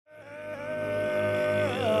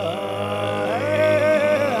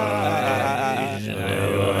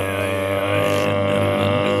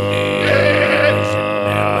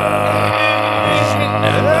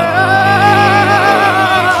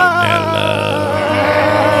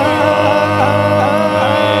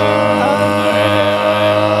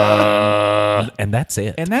that's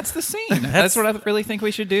it. And that's the scene. That's what I really think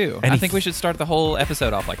we should do. I think we should start the whole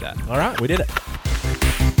episode off like that. All right, we did it.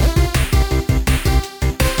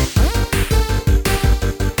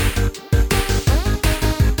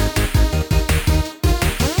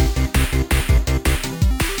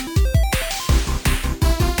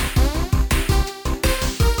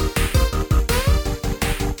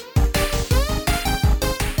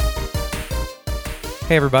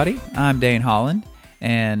 Hey everybody, I'm Dane Holland,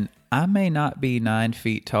 and I may not be 9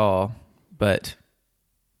 feet tall, but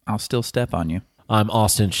I'll still step on you. I'm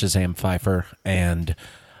Austin Shazam Pfeiffer, and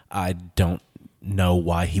I don't know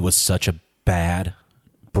why he was such a bad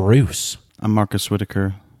Bruce. I'm Marcus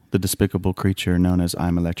Whitaker, the despicable creature known as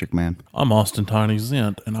I'm Electric Man. I'm Austin Tiny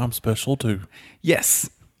Zent, and I'm special too. Yes,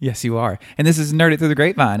 you are. And this is Nerd It Through the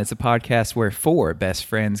Grapevine. It's a podcast where 4 best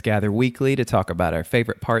friends gather weekly to talk about our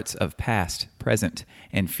favorite parts of past, present,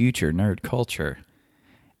 and future nerd culture.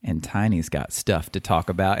 And Tiny's got stuff to talk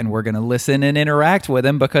about, and we're going to listen and interact with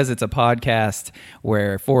him because it's a podcast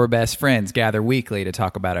where 4 best friends gather weekly to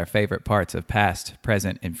talk about our favorite parts of past,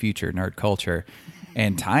 present, and future nerd culture.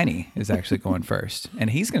 And Tiny is actually going first, and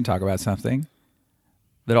he's going to talk about something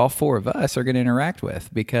that all 4 of us are going to interact with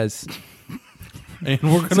because... And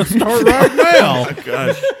we're going to start right now. Oh,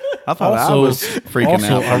 gosh. I thought I was freaking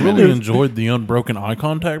out. I really enjoyed the unbroken eye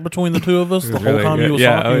contact between the two of us. The whole time he was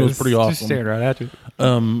talking, it was pretty awesome. Just staring right at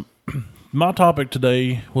you. My topic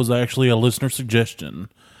today was actually a listener suggestion.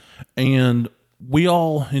 And we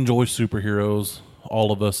all enjoy superheroes,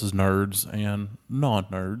 all of us as nerds and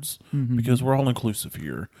non-nerds, because we're all inclusive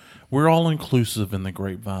here. We're all inclusive in the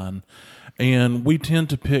Grapevine. And we tend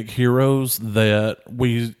to pick heroes that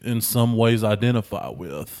we, in some ways, identify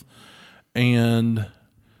with. And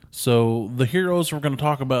so the heroes we're going to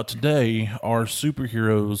talk about today are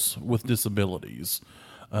superheroes with disabilities.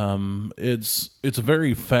 It's a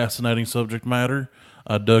very fascinating subject matter.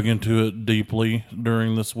 I dug into it deeply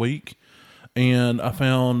during this week, and I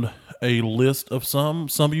found a list of some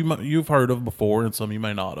you've heard of before, and some you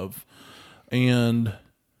may not have. And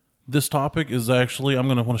this topic is actually, I'm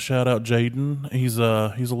going to want to shout out Jaden. He's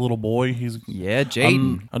a little boy.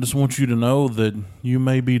 Jaden. I just want you to know that you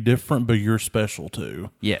may be different, but you're special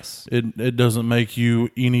too. Yes. It doesn't make you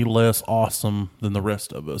any less awesome than the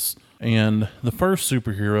rest of us. And the first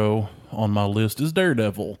superhero on my list is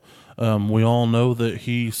Daredevil. We all know that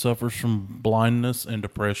he suffers from blindness and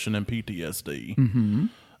depression and PTSD. Mm-hmm.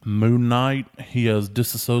 Moon Knight, he has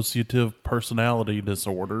dissociative personality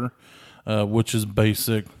disorder, which is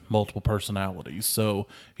basic multiple personalities. So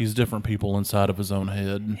he's different people inside of his own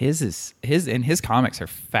head. His comics are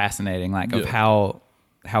fascinating, of how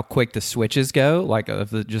quick the switches go,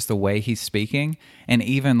 just the way he's speaking, and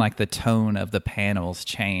even the tone of the panels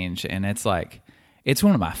change. And it's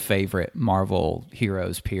one of my favorite Marvel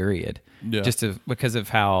heroes, period. Yeah. Because of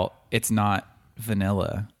how it's not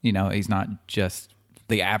vanilla. He's not just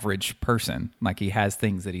the average person. He has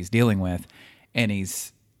things that he's dealing with, and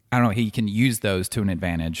he can use those to an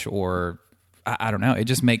advantage, or I don't know. It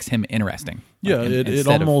just makes him interesting. Yeah, it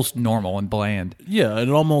almost normal and bland. Yeah, it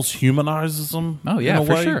almost humanizes him. Oh yeah,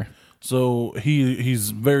 for sure. So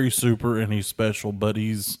he's very super and he's special, but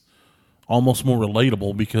he's almost more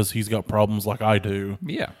relatable because he's got problems like I do.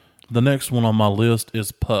 Yeah. The next one on my list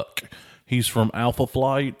is Puck. He's from Alpha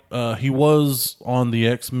Flight. He was on the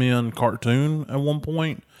X-Men cartoon at one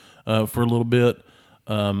point for a little bit.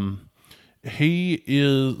 He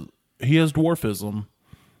has dwarfism.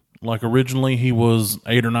 Originally he was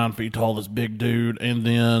 8 or 9 feet tall, this big dude, and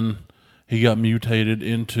then he got mutated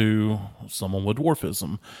into someone with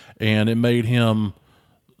dwarfism, and it made him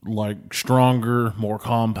stronger, more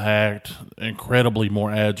compact, incredibly more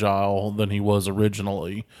agile than he was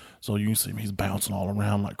originally. So you can see him, he's bouncing all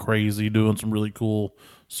around like crazy, doing some really cool,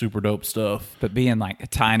 super dope stuff. But being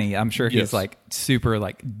tiny, I'm sure he's super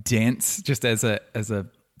dense, just as a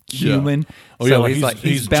human. Yeah. Oh, so yeah,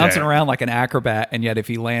 he's bouncing around like an acrobat, and yet if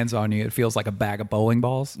he lands on you, it feels like a bag of bowling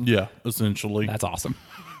balls. Yeah, essentially. That's awesome.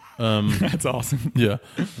 That's awesome. Yeah.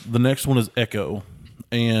 The next one is Echo,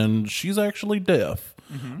 and she's actually deaf,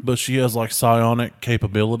 but she has psionic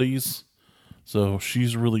capabilities, so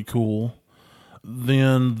she's really cool.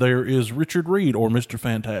 Then there is Richard Reed, or Mr.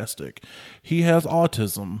 Fantastic. He has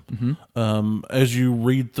autism. As you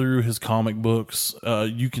read through his comic books,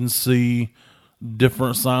 you can see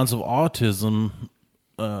different signs of autism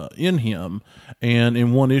in him. And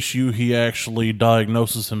in one issue, he actually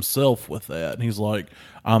diagnoses himself with that. And he's like,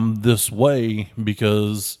 I'm this way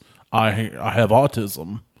because I have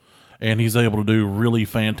autism. And he's able to do really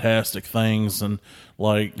fantastic things. And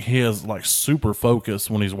he has super focus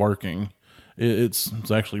when he's working.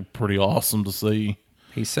 It's actually pretty awesome to see.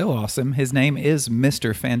 He's so awesome. His name is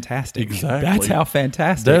Mr. Fantastic. Exactly. That's how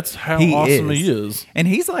fantastic. That's how awesome he is. And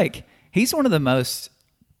he's one of the most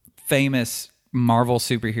famous Marvel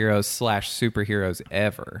superheroes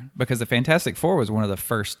ever, because the Fantastic Four was one of the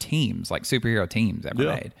first teams, like superhero teams ever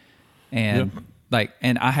made. And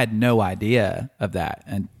and I had no idea of that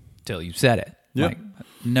until you said it. Yeah. Like,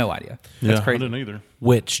 no idea. That's I crazy. didn't either.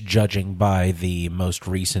 Which, judging by the most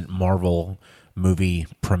recent Marvel movie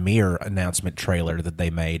premiere announcement trailer that they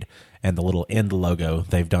made and the little end logo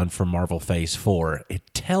they've done for Marvel Phase 4,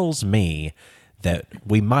 it tells me that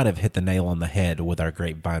we might have hit the nail on the head with our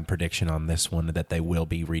grapevine prediction on this one, that they will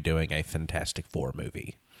be redoing a Fantastic Four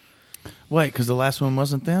movie. Wait, because the last one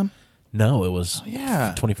wasn't them? No, it was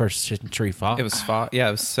 21st Century Fox. It was Fox. Yeah,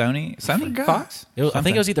 it was Sony. Sony? Fox? I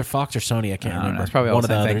think it was either Fox or Sony. I can't remember. It's probably all one the of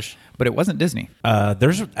the same thing. others. But it wasn't Disney.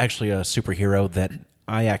 There's actually a superhero that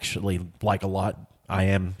I actually like a lot. I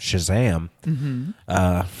am Shazam.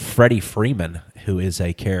 Freddie Freeman, who is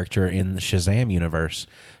a character in the Shazam universe.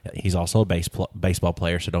 He's also a baseball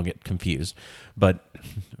player, so don't get confused. But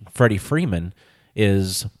Freddie Freeman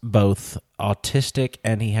is both autistic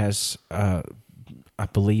and he has, I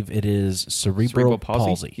believe it is cerebral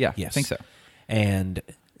palsy. Yeah, yes. I think so. And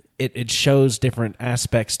it shows different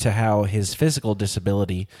aspects to how his physical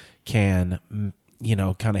disability can,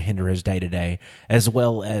 kind of hinder his day-to-day, as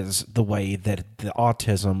well as the way that the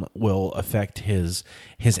autism will affect his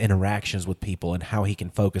interactions with people and how he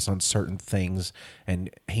can focus on certain things.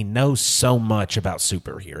 And he knows so much about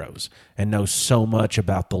superheroes and knows so much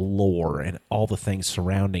about the lore and all the things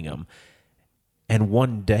surrounding him. And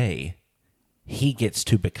one day, he gets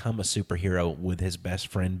to become a superhero with his best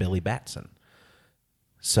friend, Billy Batson.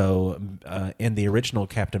 So in the original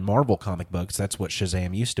Captain Marvel comic books, that's what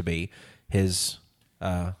Shazam used to be. His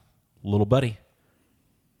little buddy,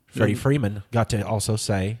 Freddie Freeman, got to also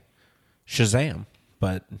say Shazam,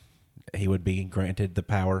 but he would be granted the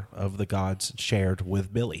power of the gods shared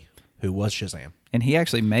with Billy, who was Shazam. And he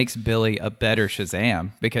actually makes Billy a better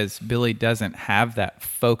Shazam, because Billy doesn't have that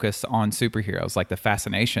focus on superheroes, like the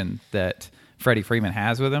fascination that Freddie Freeman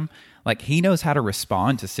has with him. Like, he knows how to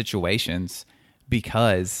respond to situations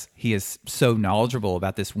because he is so knowledgeable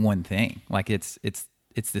about this one thing. Like, it's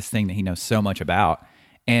this thing that he knows so much about,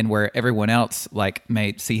 and where everyone else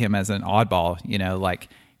may see him as an oddball,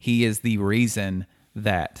 he is the reason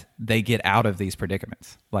that they get out of these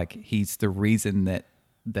predicaments. Like, he's the reason that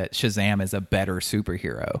Shazam is a better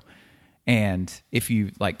superhero. And if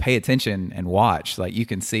you pay attention and watch, you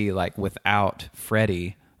can see without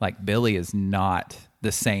Freddy, Billy is not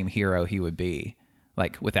the same hero he would be.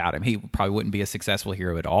 Without him, he probably wouldn't be a successful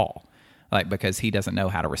hero at all. Because he doesn't know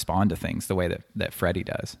how to respond to things the way that Freddy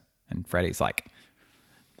does. And Freddy's one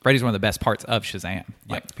of the best parts of Shazam.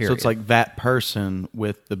 Period. So it's like that person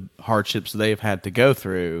with the hardships they've had to go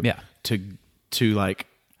through to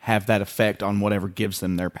have that effect on whatever gives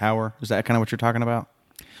them their power. Is that kind of what you're talking about?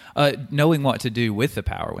 Knowing what to do with the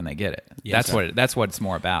power when they get it. Yes. That's what it's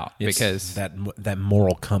more about. It's because that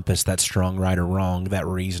moral compass, that strong right or wrong, that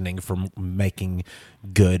reasoning for making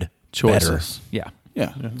good choices. Better.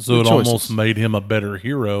 Yeah. So it almost made him a better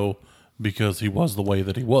hero because he was the way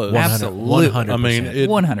that he was. Absolutely. 100%. I mean,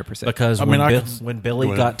 100%. Because when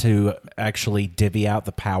Billy got to actually divvy out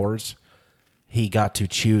the powers, he got to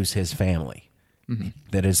choose his family.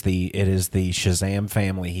 Mm-hmm. It is the Shazam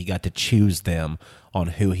family. He got to choose them on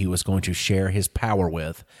who he was going to share his power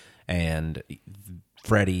with, and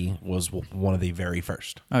Freddy was one of the very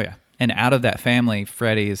first. Oh yeah. And out of that family,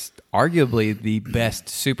 Freddy is arguably the best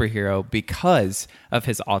superhero because of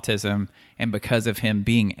his autism and because of him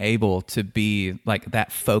being able to be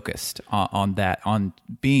that focused on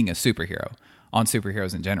being a superhero, on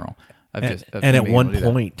superheroes in general. And at one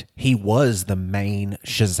point, he was the main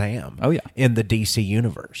Shazam. Oh, yeah. In the DC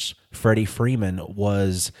universe. Freddie Freeman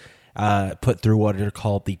was put through what are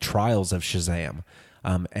called the trials of Shazam.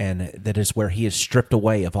 And that is where he is stripped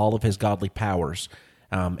away of all of his godly powers.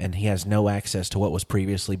 And he has no access to what was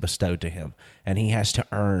previously bestowed to him. And he has to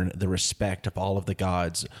earn the respect of all of the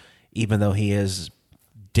gods. Even though he is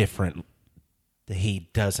different, he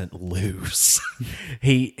doesn't lose.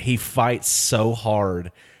 He fights so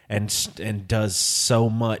hard and does so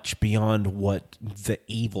much beyond what the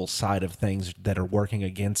evil side of things that are working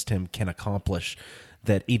against him can accomplish,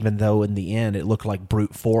 that even though in the end it looked like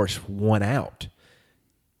brute force won out,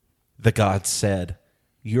 the gods said,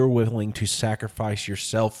 "You're willing to sacrifice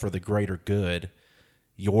yourself for the greater good.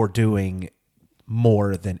 You're doing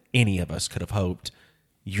more than any of us could have hoped.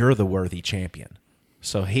 You're the worthy champion."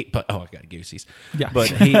 So I got goosies. Yeah. But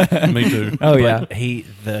he, Me too. Oh, but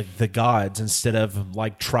the gods, instead of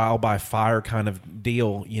like trial by fire kind of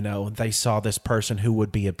deal, they saw this person who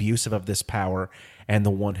would be abusive of this power and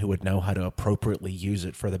the one who would know how to appropriately use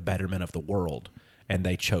it for the betterment of the world. And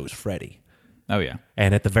they chose Freddy. Oh, yeah.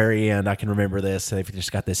 And at the very end, I can remember this. They've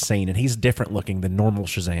just got this scene, and he's different looking than normal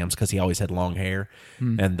Shazam's because he always had long hair.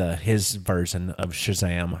 And his version of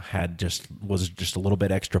Shazam was just a little bit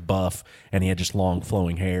extra buff, and he had just long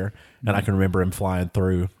flowing hair. And I can remember him flying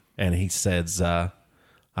through, and he says,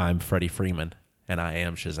 "I'm Freddie Freeman, and I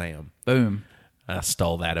am Shazam." Boom. I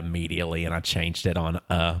stole that immediately, and I changed it on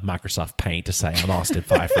Microsoft Paint to say I'm Austin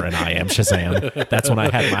Pfeiffer and I am Shazam. That's when I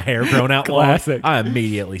had my hair grown out long. Classic. I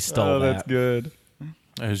immediately stole that. That's good.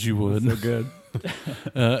 As you would. So good.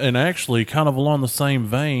 And actually, kind of along the same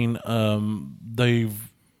vein,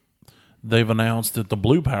 they've announced that the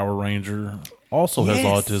Blue Power Ranger also has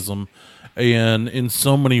autism, and in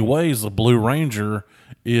so many ways, the Blue Ranger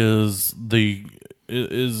is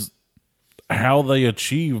how they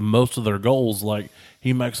achieve most of their goals. Like,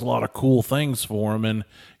 he makes a lot of cool things for them, and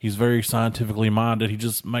he's very scientifically minded. He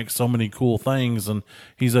just makes so many cool things, and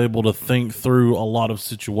he's able to think through a lot of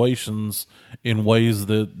situations in ways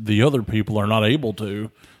that the other people are not able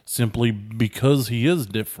to, simply because he is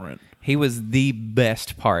different. He was the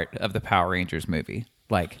best part of the Power Rangers movie.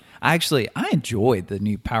 Like, I enjoyed the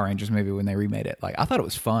new Power Rangers movie when they remade it. Like, I thought it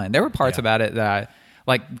was fun. There were parts about it that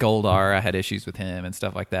like Goldar, I had issues with him and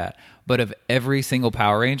stuff like that. But of every single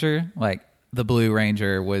Power Ranger, like, the Blue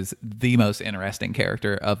Ranger was the most interesting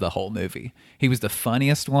character of the whole movie. He was the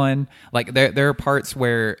funniest one. Like, there are parts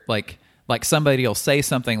where like somebody will say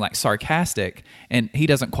something like sarcastic, and he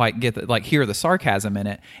doesn't quite get hear the sarcasm in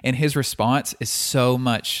it, and his response is so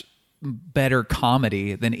much better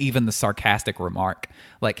comedy than even the sarcastic remark.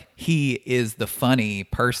 Like, he is the funny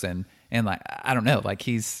person, and like, I don't know, like,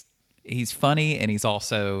 he's funny, and he's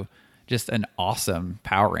also just an awesome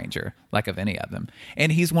Power Ranger, like, of any of them.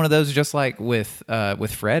 And he's one of those, just like with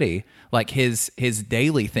Freddy, like his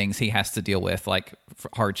daily things he has to deal with, like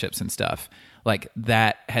hardships and stuff, like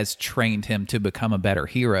that has trained him to become a better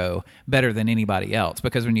hero, better than anybody else.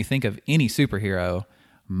 Because when you think of any superhero,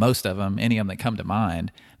 most of them, any of them that come to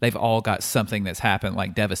mind, they've all got something that's happened,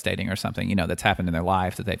 like devastating or something, that's happened in their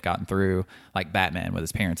life that they've gotten through, like Batman with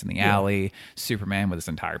his parents in the alley, Superman with his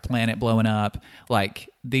entire planet blowing up. Like,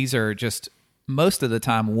 these are just, most of the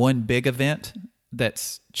time, one big event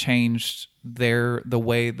that's changed the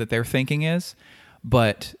way that their thinking is.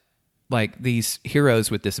 But like, these heroes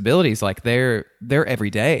with disabilities, like, they're every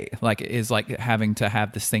day, like, is like having to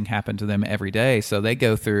have this thing happen to them every day. So they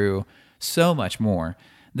go through so much more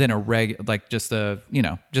than just a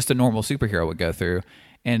normal superhero would go through.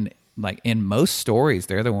 And like, in most stories,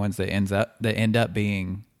 they're the ones that end up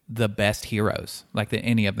being the best heroes, like, that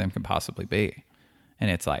any of them can possibly be. And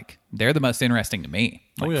it's like, they're the most interesting to me.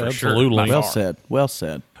 Like, oh yeah, for absolutely. Sure. Well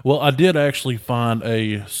said. Well, I did actually find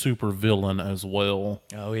a super villain as well.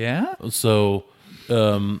 Oh yeah. So,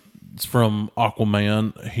 it's from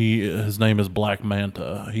Aquaman. His name is Black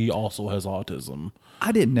Manta. He also has autism.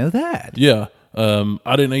 I didn't know that. Yeah.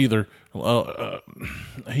 I didn't either.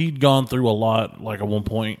 He'd gone through a lot. Like, at one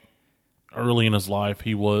point early in his life,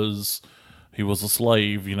 he was a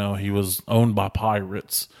slave. He was owned by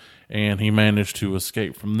pirates, and he managed to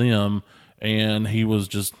escape from them. And he was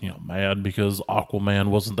just mad because Aquaman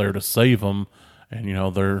wasn't there to save him,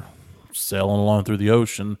 and they're sailing along through the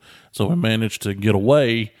ocean. So he managed to get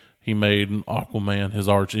away. He made Aquaman his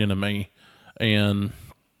arch enemy, and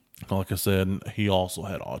like I said, he also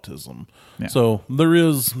had autism. Yeah. So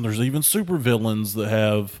there's even super villains that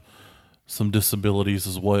have some disabilities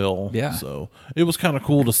as well. Yeah. So it was kind of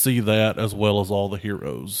cool to see that, as well as all the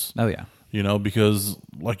heroes. Oh yeah. Because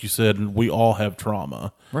like you said, we all have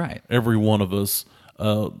trauma. Right. Every one of us.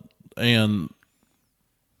 And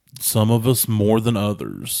some of us more than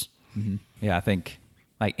others. Mm-hmm. Yeah, I think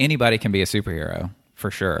like anybody can be a superhero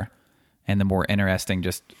for sure. And the more interesting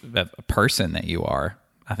just a person that you are,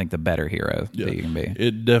 I think the better hero that you can be.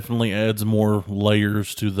 It definitely adds more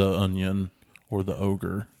layers to the onion or the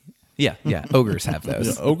ogre. Yeah. Ogres have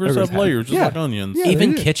those. Yeah, ogres have layers, just like onions. Yeah,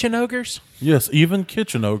 even kitchen ogres? Yes, even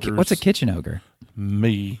kitchen ogres. What's a kitchen ogre?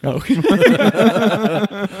 Me. Oh,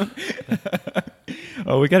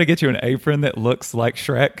 oh, we got to get you an apron that looks like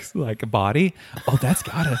Shrek's like body. Oh, that's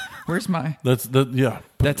gotta. Where's my? That's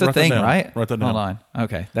a thing, right? Write that down. Hold on.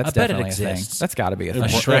 Okay, that's I bet it definitely a exists. thing. That's got to be a thing.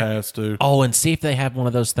 It has to. Oh, and see if they have one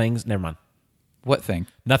of those things. Never mind. What thing?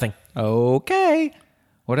 Nothing. Okay.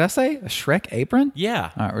 What did I say? A Shrek apron?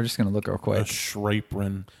 Yeah. All right, we're just gonna look real A quick.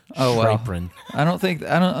 shrapron. Oh well. Shrapron. I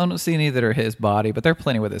don't see any that are his body, but they're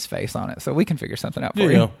plenty with his face on it, so we can figure something out for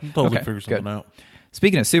Yeah, you. totally Okay, figure something good. out.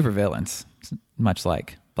 Speaking of supervillains, much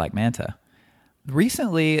like Black Manta,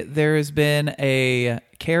 recently there has been a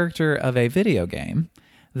character of a video game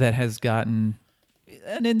that has gotten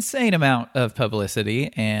an insane amount of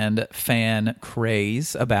publicity and fan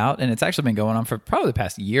craze about, and it's actually been going on for probably the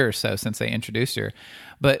past year or so since they introduced her.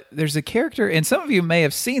 But there's a character, and some of you may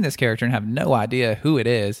have seen this character and have no idea who it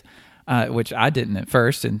is, which I didn't at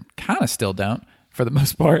first and kind of still don't for the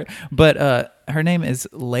most part. But her name is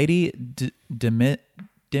Lady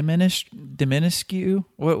Diminiscu.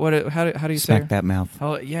 What? How do you say? Smack her? that mouth.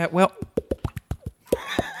 Oh yeah. Well,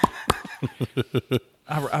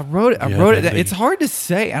 I wrote it. I wrote it. It's hard to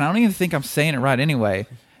say, and I don't even think I'm saying it right anyway.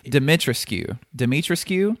 Dimitrescu,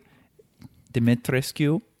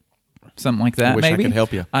 something like that. I wish I maybe could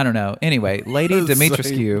help you. I don't know. Anyway, Lady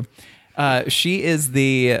Dimitrescu. She is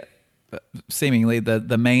the seemingly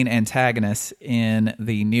the main antagonist in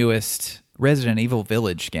the newest Resident Evil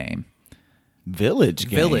Village game. Village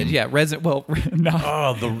game. Village, yeah. Well, no.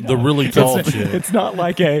 Oh, the really tall chick. It's not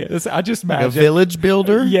like I just Like a imagined. village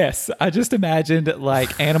builder? Yes, I just imagined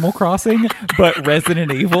like Animal Crossing, but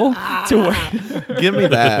Resident Evil to where Give me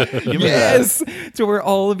that. Give me yes, to where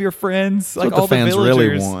all of your friends, like what the all fans the really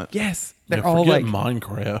villagers, want. yes, Yeah, they're all like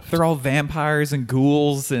Minecraft. they're all vampires and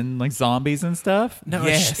ghouls and like zombies and stuff. No,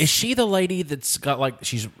 yes. is she the lady that's got like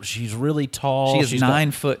she's really tall? She is She's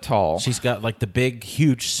 9 foot tall. She's got like the big,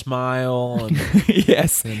 huge smile. And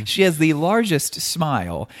yes, she has the largest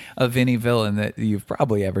smile of any villain that you've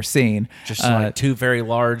probably ever seen. just like two very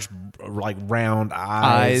large, like round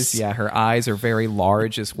eyes. Yeah, her eyes are very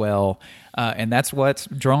large as well. And that's what's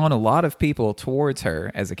drawn a lot of people towards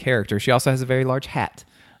her as a character. She also has a very large hat,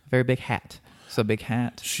 a very big hat. So big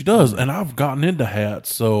hat. She does, and I've gotten into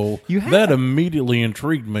hats, so You have? that immediately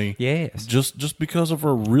intrigued me. Yes. just because of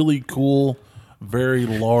her really cool, very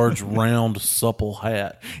large, round, supple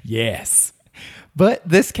hat. Yes. But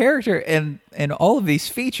this character and all of these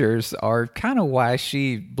features are kind of why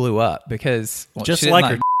she blew up because Just she didn't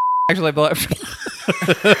like her actually blew up.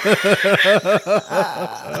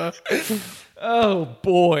 Oh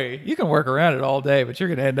boy, you can work around it all day, but you're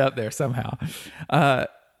going to end up there somehow.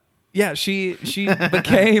 Yeah, she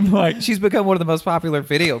became she's become one of the most popular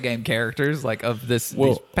video game characters of these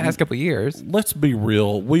past couple of years. Let's be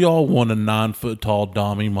real. We all want a 9 foot tall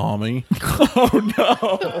Dommy Mommy.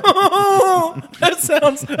 That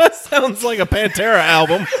sounds like a Pantera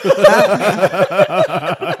album.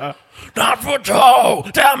 9 foot tall,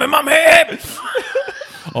 down in my head.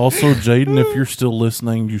 Also, Jaden, if you're still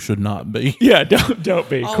listening, you should not be. Yeah, don't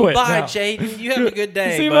be. Oh, Quit. bye, now. Jaden. You have a good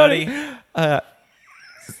day, See, buddy.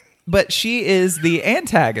 But she is the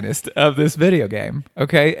antagonist of this video game,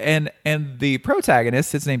 okay? And the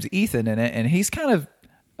protagonist, his name's Ethan in it, and he's kind of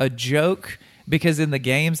a joke because in the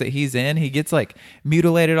games that he's in, he gets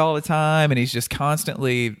mutilated all the time, and he's just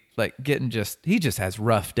constantly he just has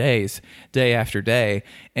rough days, day after day,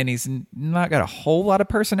 and he's not got a whole lot of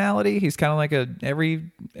personality. He's kind of like a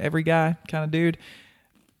every guy kind of dude.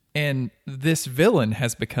 And this villain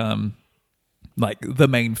has become the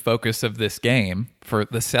main focus of this game for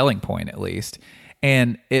the selling point, at least.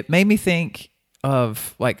 And it made me think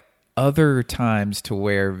of other times to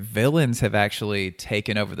where villains have actually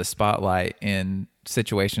taken over the spotlight in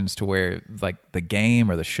situations to where the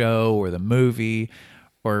game or the show or the movie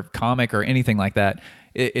or comic or anything like that,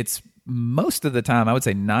 it's most of the time, I would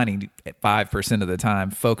say 95% of the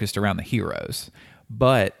time, focused around the heroes.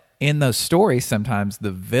 But in those stories, sometimes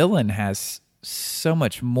the villain has so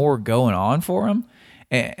much more going on for them,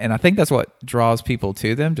 and I think that's what draws people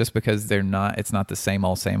to them, just because it's not the same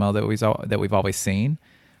old that we've always seen.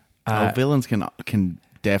 Villains can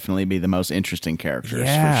definitely be the most interesting characters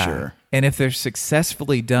for sure. And if they're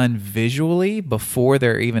successfully done visually before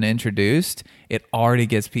they're even introduced, it already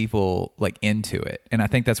gets people into it. And I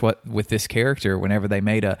think that's what with this character, whenever they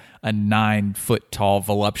made a 9 foot tall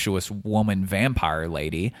voluptuous woman vampire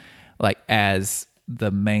lady as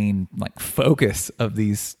the main focus of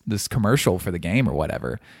this commercial for the game or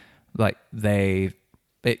whatever,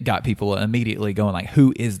 it got people immediately going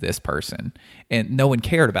who is this person? And no one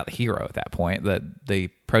cared about the hero at that point, the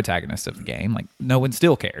protagonist of the game. No one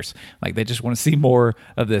still cares. They just want to see more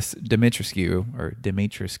of this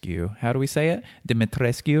Dimitrescu. How do we say it?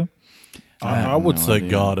 Dimitrescu? I would say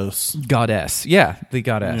goddess. Goddess. Yeah, the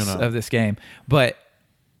goddess of this game. But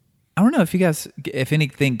I don't know if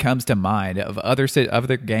anything comes to mind of other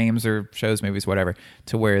games or shows, movies, whatever,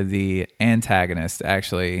 to where the antagonist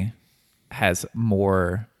actually has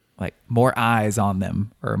more like more eyes on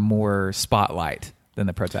them or more spotlight than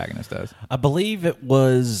the protagonist does? I believe it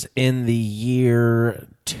was in the year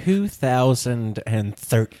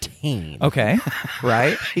 2013. Okay,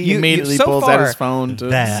 right. He immediately so pulls far, out his phone to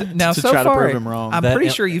now, so try far, to prove him wrong. I'm That- pretty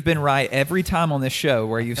sure you've been right every time on this show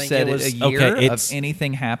where you've think said it was- a year okay, of it's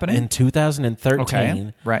anything happening. In 2013,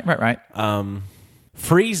 Okay, right.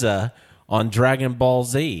 Frieza on Dragon Ball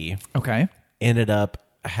Z Okay, ended up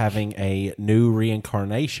having a new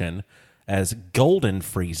reincarnation as Golden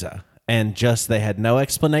Frieza. And they had no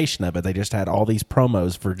explanation of it. They just had all these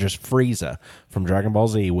promos for just Frieza from Dragon Ball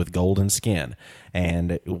Z with golden skin.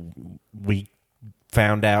 And we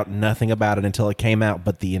found out nothing about it until it came out.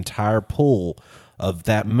 But the entire pool of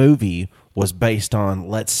that movie was based on,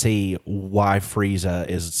 let's see why Frieza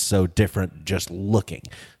is so different just looking.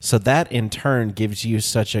 So that in turn gives you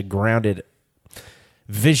such a grounded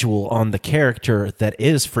visual on the character that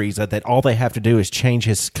is Frieza that all they have to do is change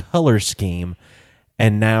his color scheme,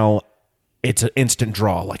 and now it's an instant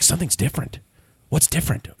draw. Like, something's different. What's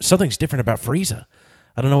different? Something's different about Frieza.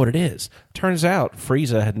 I don't know what it is. Turns out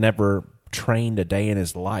Frieza had never trained a day in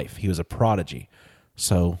his life. He was a prodigy.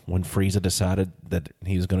 So when Frieza decided that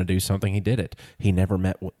he was going to do something, he did it. He never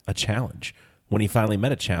met a challenge. When he finally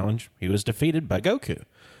met a challenge, he was defeated by Goku.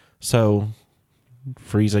 So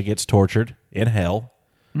Frieza gets tortured in hell.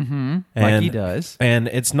 like he does. And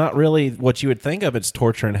it's not really what you would think of. It's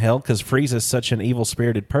torture in hell because Frieza's such an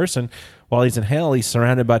evil-spirited person. While he's in hell, he's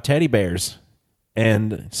surrounded by teddy bears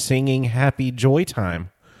and singing Happy Joy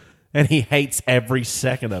Time. And he hates every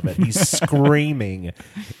second of it. He's screaming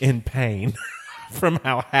in pain from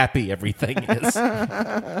how happy everything is.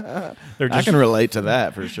 I can relate to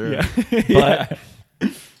that for sure. But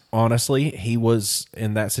honestly, he was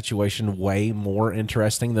in that situation way more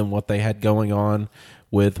interesting than what they had going on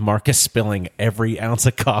with Marcus spilling every ounce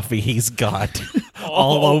of coffee he's got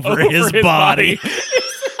all over his body.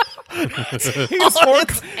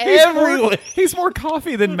 He's more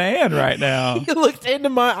coffee than man right now. He looked into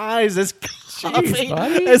my eyes as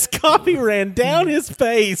coffee ran down his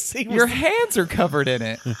face. Your hands are covered in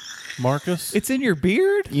it. Marcus, It's in your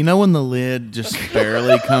beard. You know when the lid just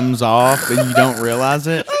barely comes off and you don't realize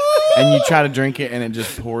it, and you try to drink it and it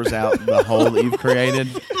just pours out the hole that you've created?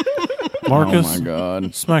 Marcus, Oh my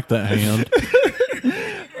god! smack that hand.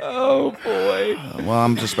 Oh boy. Well,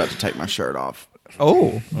 I'm just about to take my shirt off.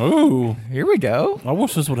 Oh, Oh, here we go. I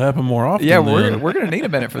wish this would happen more often. Yeah, then. we're gonna need a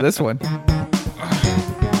minute for this one.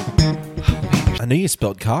 I knew you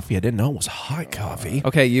spilled coffee. I didn't know it was hot coffee.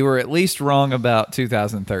 Okay, you were at least wrong about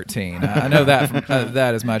 2013. I know that from,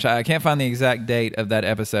 that as much. I can't find the exact date of that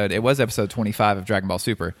episode. It was episode 25 of Dragon Ball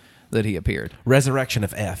Super that he appeared. Resurrection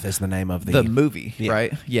of F is the name of The movie,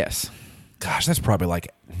 right? Yes. Gosh, that's probably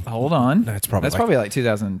like Hold on. That's probably probably like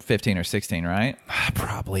 2015 or 16, right?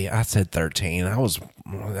 probably. I said 13.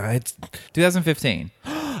 It's 2015.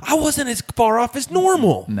 I wasn't as far off as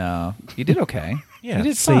normal. No, you did okay. Yeah, you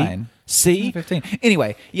did see? fine. See? 15.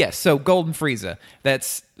 Anyway, yes. So Golden Frieza.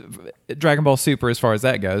 That's Dragon Ball Super. As far as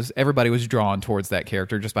that goes, everybody was drawn towards that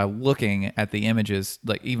character just by looking at the images,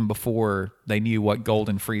 like even before they knew what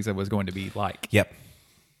Golden Frieza was going to be like. Yep.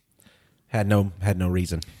 Had no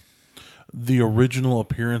reason. The original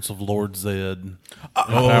appearance of Lord Zed.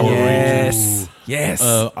 Yes. Yes.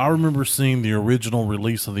 I remember seeing the original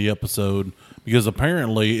release of the episode because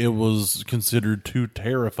apparently it was considered too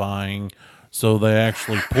terrifying, so they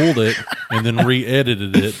actually pulled it and then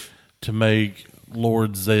re-edited it to make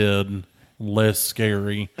Lord Zed less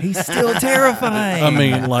scary. He's still terrifying. I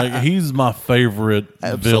mean, like, he's my favorite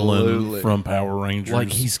villain Absolutely. from Power Rangers.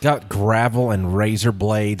 Like, he's got gravel and razor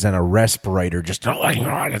blades and a respirator just going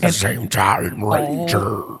on at the same time. Rangers.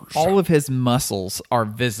 all of his muscles are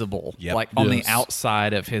visible, Yep. like on the Yes.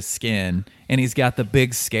 outside of his skin, and he's got the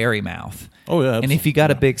big scary mouth. Oh, yeah, And if you got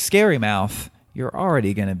a big scary mouth, you're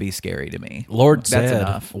already going to be scary to me. Lord That's Zed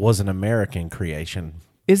enough. was an American creation.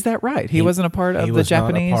 Is that right? He wasn't a part of he the was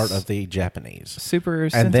Japanese not a part of the Japanese. Super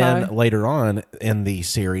Sentai? And then later on in the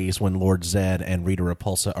series, when Lord Zed and Rita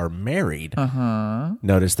Repulsa are married,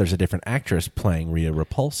 notice there's a different actress playing Rita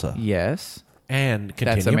Repulsa. Yes. And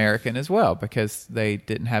continue. That's American as well because they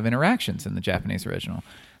didn't have interactions in the Japanese original.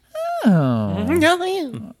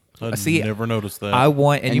 Oh. I see, never noticed that. I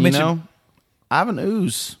want, and And you mentioned, Ivan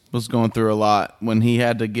Ooze was going through a lot when he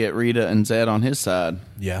had to get Rita and Zed on his side.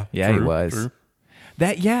 Yeah. yeah, he True, was. true.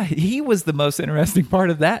 That, yeah, he was the most interesting part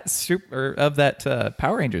of that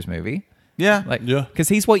Power Rangers movie. Yeah. Like, Yeah. because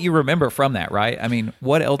he's what you remember from that, right? I mean,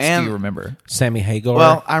 what else And- do you remember? Sammy Hagar.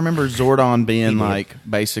 Well, I remember Zordon being like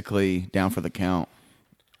basically down for the count.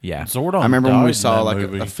 Yeah. Zordon. I remember when we died in saw that like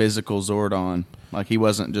movie. a physical Zordon. Like he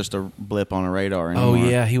wasn't just a blip on a radar anymore. Oh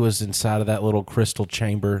yeah, he was inside of that little crystal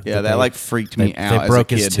chamber. Yeah, that like freaked me out. They as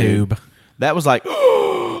broke a his kid, dude. tube. That was like,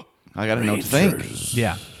 I gotta know what to think.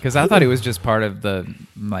 Yeah, because I thought he was just part of the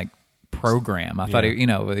like program. I thought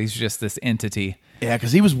he's just this entity. Yeah,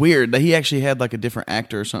 because he was weird. He actually had like a different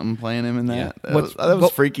actor or something playing him in that. Yeah. That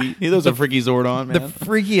was freaky. He was a freaky Zordon, man. The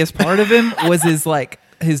freakiest part of him was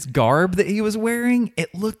his garb that he was wearing.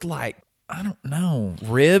 It looked like, I don't know,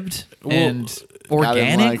 ribbed and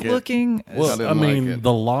organic like it. looking. Well, I mean,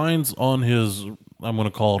 the lines on his, I'm going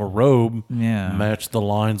to call it a robe, match the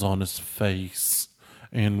lines on his face.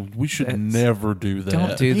 And we should never do that.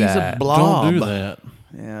 Don't do that. He's a blob. Don't do that.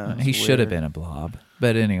 Yeah, He should have been a blob.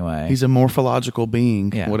 But anyway. He's a morphological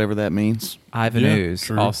being, Yeah. whatever that means. Ivan Yeah, Ooze,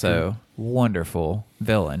 true, also wonderful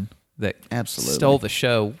villain that Absolutely. stole the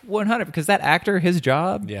show 100 because that actor, his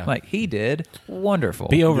job, Yeah. like he did wonderful.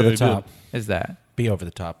 Be over Yeah, the he top. Is that? Be over the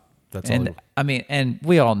top. That's all. And I mean, and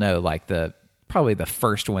we all know like probably the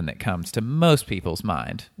first one that comes to most people's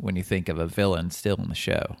mind when you think of a villain still in the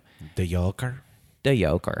show. The Joker. The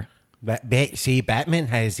Joker. See, Batman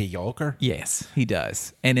has the Joker. Yes, he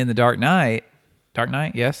does. And in the Dark Knight,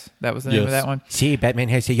 yes, that was the name of Yes. that one. See, Batman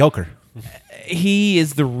has the Joker. He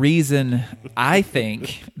is the reason I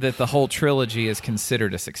think that the whole trilogy is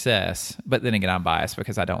considered a success. But then again, I'm biased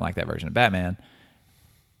because I don't like that version of Batman.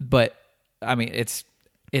 But I mean, it's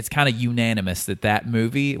kind of unanimous that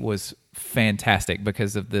movie was fantastic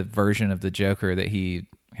because of the version of the Joker that he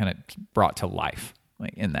kind of brought to life,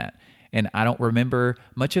 like in that. And I don't remember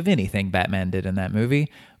much of anything Batman did in that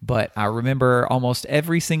movie, but I remember almost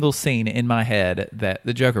every single scene in my head that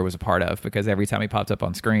the Joker was a part of because every time he popped up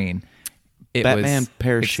on screen, it Batman was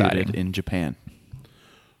parachuted exciting. in Japan.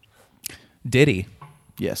 Did he?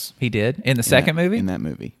 Yes. He did in the second movie. In that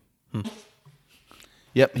movie.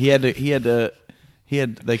 Yep. He had to.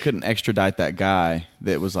 They couldn't extradite that guy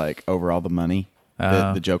that was like over all the money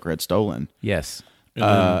that the Joker had stolen. Yes. And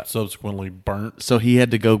then subsequently burnt. So he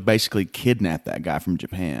had to go basically kidnap that guy from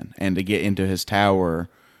Japan, and to get into his tower,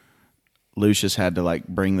 Lucius had to like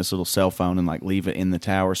bring this little cell phone and like leave it in the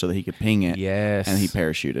tower so that he could ping it. Yes. And he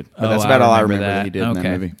parachuted. But that's about all I remember that he did in that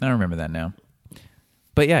movie. I remember that now.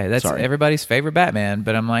 But yeah, that's Sorry. everybody's favorite Batman.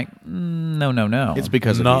 But I'm like, no. It's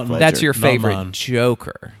because of Not- Heath Ledger. That's your Not favorite mine.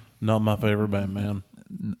 Joker. Not my favorite Batman.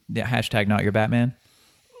 Yeah, hashtag not your Batman.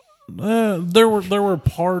 There were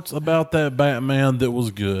parts about that Batman that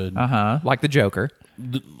was good. Like the Joker.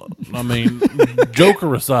 I mean,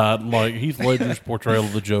 Joker aside, like Heath Ledger's portrayal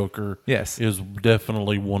of the Joker, Yes. is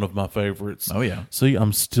definitely one of my favorites. Oh, yeah. See,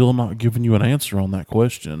 I'm still not giving you an answer on that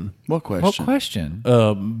question. What question? What question?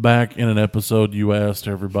 Back in an episode, you asked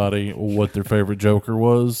everybody what their favorite Joker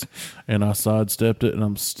was, and I sidestepped it, and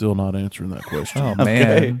I'm still not answering that question. Oh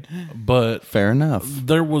man. But Fair enough.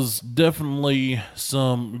 there was definitely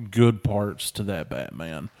some good parts to that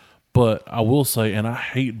Batman. But I will say, and I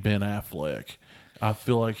hate Ben Affleck. I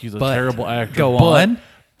feel like he's a But- terrible actor. go but on.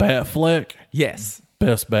 Batfleck, Yes.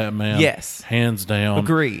 best Batman. Yes. Hands down.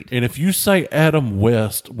 Agreed. And if you say Adam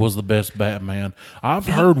West was the best Batman, I've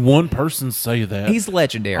heard one person say that. He's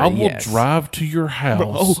legendary. I will yes. drive to your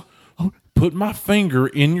house, put my finger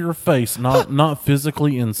in your face, not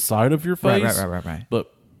physically inside of your Right, face, right.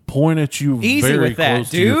 but point at you Easy very with that, close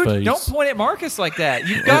to your dude. face. Don't point at Marcus like that.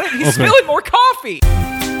 You've got it. He's spilling more coffee.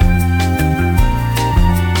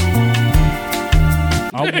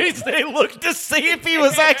 They looked to see if he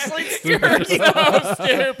was actually scared. So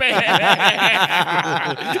stupid.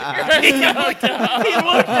 He looked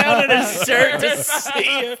down at his shirt to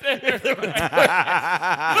see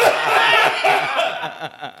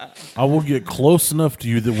I will get close enough to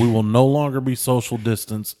you that we will no longer be social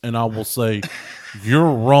distance, and I will say,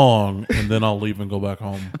 you're wrong, and then I'll leave and go back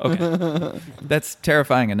home. That's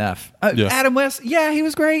terrifying enough. Yeah. Adam West, yeah, he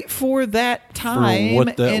was great for that time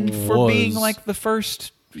what that and for being was. like the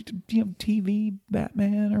first TV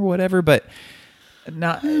Batman or whatever, but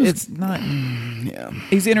it's not. Yeah.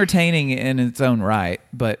 He's entertaining in its own right,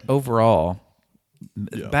 but overall,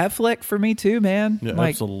 Batfleck for me too, man. Yeah, like,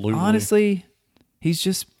 absolutely. Honestly,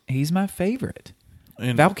 he's my favorite.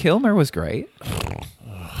 And Val Kilmer was great.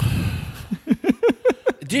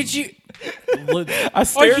 Did you? I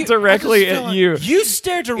stared directly at you. You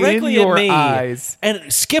stare directly In your at me eyes.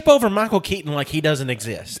 and skip over Michael Keaton like he doesn't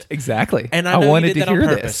exist. Exactly. And I I know you wanted did to that on hear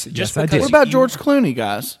purpose, this. just Yes, I because did. What about you- George Clooney,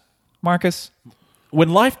 guys? Marcus? When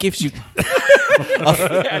life gives you,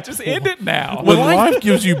 Yeah, just end it now. when life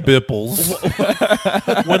gives you bipples,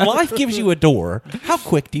 when life gives you a door, how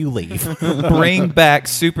quick do you leave? Bring back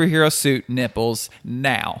superhero suit nipples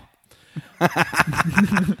now.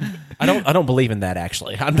 I don't believe in that,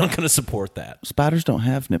 actually. I'm not going to support that. Spiders don't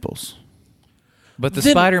have nipples. But the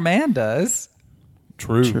Spider-Man does.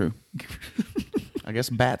 True. I guess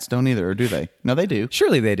bats don't either, or do they? No, they do.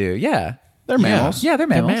 Surely they do. Yeah. They're mammals. Yeah, they're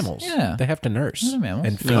They're mammals. mammals. Yeah. They have to nurse. They're mammals.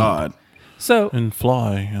 And feed. God. So And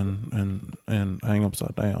fly and hang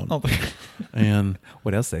upside down. And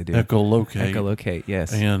what else they do? echolocate. Echolocate,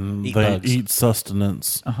 yes. And Eat they bugs. eat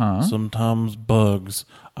sustenance. Sometimes bugs.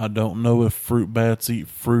 I don't know if fruit bats eat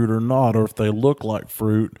fruit or not, or if they look like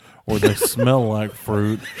fruit, or they smell like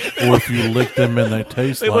fruit, or if you lick them and they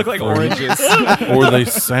taste They like look like fruit, oranges. or they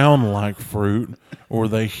sound like fruit, or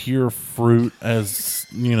they hear fruit as,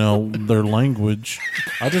 their language.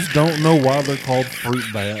 I just don't know why they're called fruit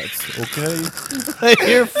bats, okay? They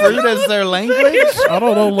hear fruit as their language? I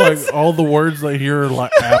don't know, like, all the words they hear are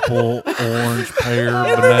like apple, orange, pear,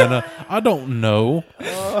 banana. I don't know.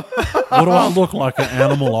 What do I look like, an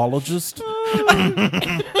animalologist?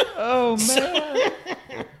 Oh,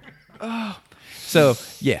 man. So,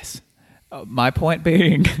 yes. My point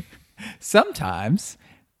being, sometimes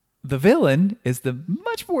the villain is the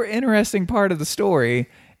much more interesting part of the story,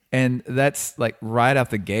 and that's like right out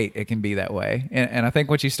the gate. It can be that way. And I think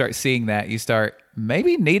once you start seeing that, you start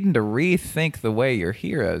maybe needing to rethink the way your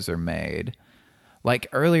heroes are made. Like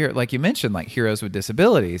earlier, like you mentioned, like heroes with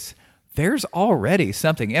disabilities, there's already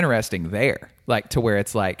something interesting there. Like to where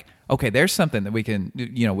it's like, okay, there's something that we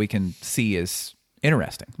can see as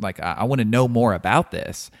interesting. Like I want to know more about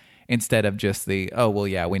this instead of just the, oh, well,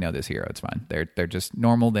 yeah, we know this hero. It's fine. They're just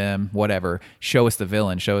normal them, whatever. Show us the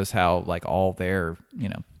villain. Show us how like all their,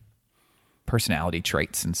 personality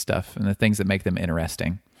traits and stuff and the things that make them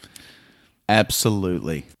interesting.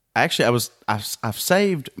 Absolutely. Actually, I've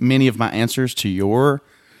saved many of my answers to your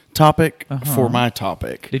topic for my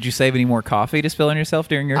topic. Did you save any more coffee to spill on yourself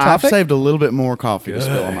during your topic? I've saved a little bit more coffee to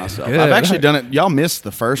spill on myself. Good. I've actually done it. Y'all missed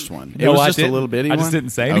the first one. It No, was I just a didn't. little bitty I one. just didn't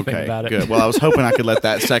say anything about it. Good. Well, I was hoping I could let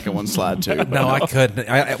that second one slide too. No, I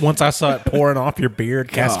couldn't. Once I saw it pouring off your beard,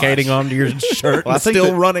 cascading onto your shirt, Well, I and think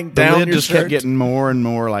still the- running the down lid your just shirt. kept getting more and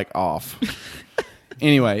more like off.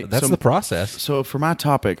 Anyway, That's so, the process. So for my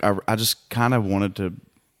topic, I just kind of wanted to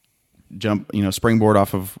jump, springboard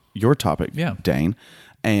off of your topic, Yeah. Dane,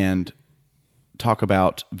 and talk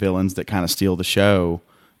about villains that kind of steal the show,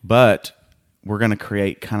 but we're going to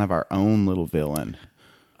create kind of our own little villain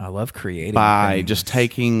I love creating by things. just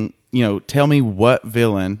taking, tell me what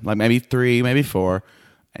villain, like maybe 3, maybe 4,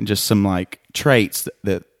 and just some like traits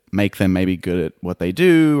that make them maybe good at what they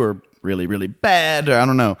do or really, really bad, or I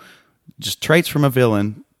don't know. Just traits from a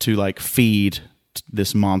villain to like feed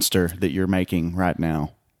this monster that you're making right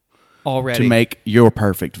now already to make your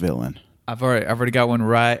perfect villain. I've already got one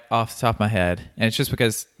right off the top of my head, and it's just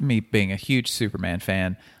because me being a huge Superman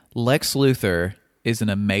fan, Lex Luthor is an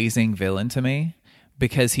amazing villain to me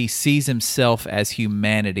because he sees himself as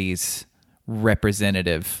humanity's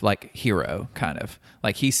representative, like hero, kind of.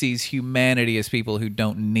 Like he sees humanity as people who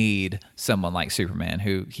don't need someone like Superman,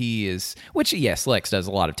 who he is, which yes, Lex does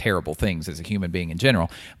a lot of terrible things as a human being in general,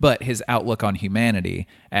 but his outlook on humanity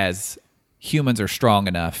as humans are strong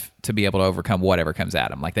enough to be able to overcome whatever comes at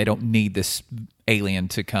them. Like they don't need this alien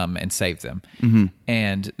to come and save them. Mm-hmm.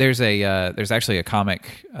 And there's actually a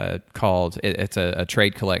comic called it's a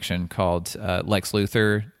trade collection called Lex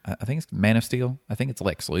Luthor. I think it's Man of Steel. I think it's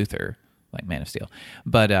Lex Luthor, like Man of Steel.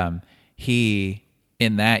 But he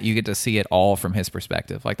in that you get to see it all from his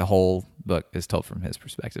perspective. Like the whole book is told from his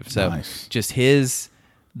perspective. So Nice. just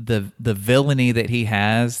the villainy that he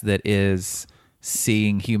has that is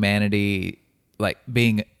seeing humanity like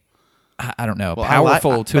being, I don't know, Well,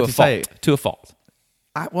 powerful to a fault.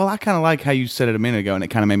 I kind of like how you said it a minute ago, and it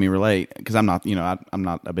kind of made me relate because I'm not, I'm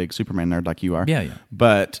not a big Superman nerd like you are. Yeah, yeah.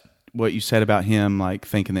 But what you said about him, like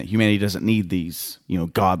thinking that humanity doesn't need these,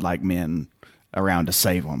 godlike men around to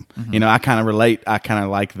save them. Mm-hmm. I kind of relate. I kind of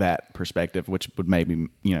like that perspective, which would maybe,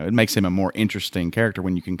 it makes him a more interesting character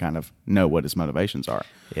when you can kind of know what his motivations are.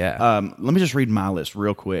 Yeah. Let me just read my list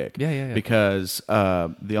real quick. Yeah. Because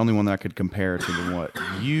the only one that I could compare to what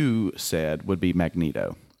you said would be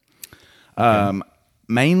Magneto.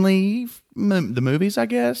 Mainly the movies, I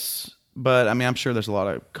guess. But I mean, I'm sure there's a lot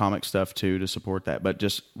of comic stuff too to support that. But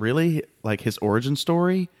just really like his origin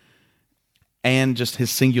story and just his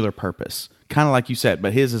singular purpose. Kind of like you said,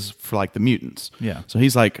 but his is for like the mutants. Yeah. So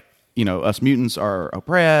he's like, us mutants are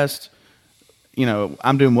oppressed.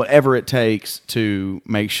 I'm doing whatever it takes to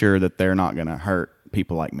make sure that they're not going to hurt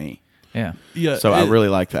people like me. Yeah. Yeah, So I really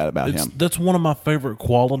like that about him. That's one of my favorite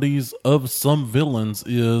qualities of some villains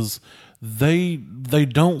is they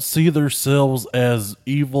don't see themselves as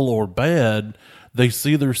evil or bad. they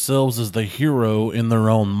see themselves as the hero in their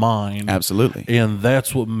own mind. Absolutely. And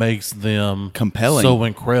that's what makes them Compelling. so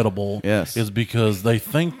incredible. Yes. Is because they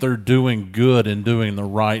think they're doing good and doing the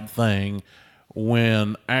right thing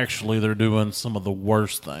when actually they're doing some of the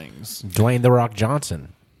worst things. Dwayne "The Rock"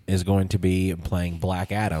 Johnson is going to be playing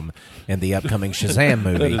Black Adam in the upcoming Shazam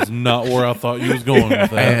movie. That is not where I thought you was going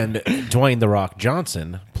with that. And Dwayne "The Rock"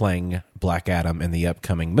 Johnson playing Black Adam in the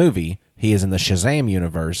upcoming movie. He is in the Shazam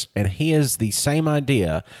universe, and he is the same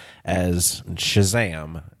idea as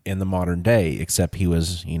Shazam in the modern day, except he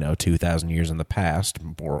was, 2,000 years in the past,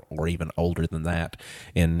 or even older than that.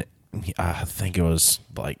 In I think it was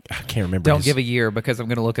I can't remember. Don't give a year because I'm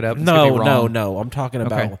going to look it up. It's No, gonna be wrong. no. I'm talking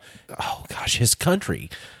about his country.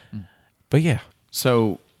 But yeah,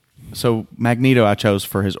 So Magneto I chose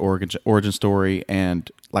for his origin story and,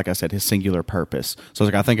 like I said, his singular purpose. So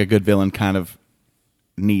I think a good villain kind of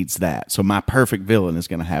needs that. So my perfect villain is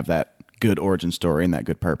going to have that good origin story and that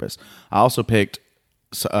good purpose. I also picked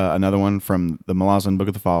another one from the Malazan Book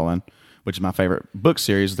of the Fallen, which is my favorite book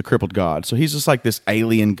series, The Crippled God. So he's just like this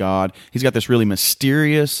alien god. He's got this really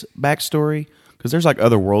mysterious backstory because there's like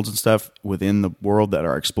other worlds and stuff within the world that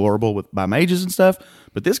are explorable by mages and stuff.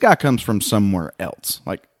 But this guy comes from somewhere else.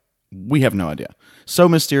 Like, we have no idea. So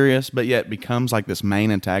mysterious, but yet becomes like this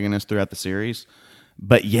main antagonist throughout the series,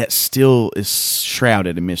 but yet still is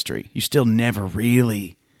shrouded in mystery. You still never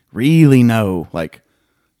really, really know like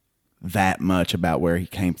that much about where he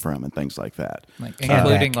came from and things like that. Like,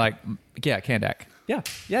 including Kandak.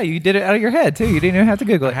 Yeah, you did it out of your head too. You didn't even have to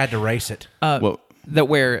Google I it. had to race it.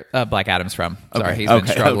 Where Black Adam's from. Sorry, he's been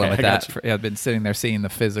struggling with that. I've been sitting there seeing the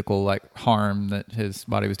physical harm that his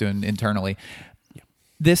body was doing internally.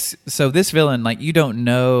 This villain, you don't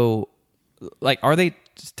know, are they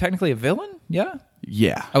technically a villain? Yeah.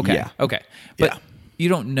 Yeah. Okay. Yeah. Okay. But Yeah. you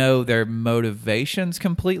don't know their motivations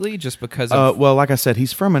completely just because of Well, like I said,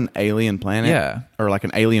 he's from an alien planet. Yeah. Or like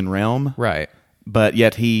an alien realm. right. But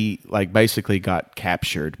yet he basically got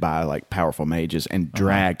captured by powerful mages and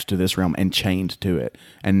dragged to this realm and chained to it.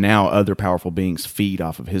 And now other powerful beings feed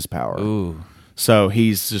off of his power. Ooh. So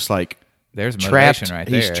he's just There's trapped. motivation right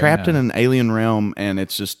there. He's trapped yeah. in an alien realm, and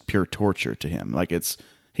it's just pure torture to him.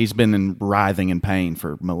 He's been writhing in pain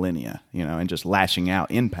for millennia, and just lashing out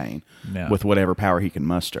in pain with whatever power he can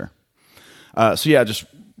muster. Just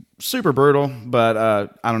super brutal, but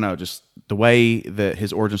I don't know, just the way that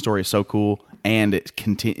his origin story is so cool, and it's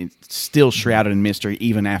still shrouded in mystery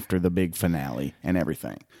even after the big finale and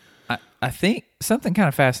everything. I think something kind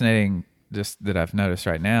of fascinating just that I've noticed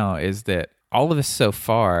right now is that all of us so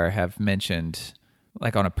far have mentioned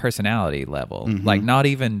on a personality level, not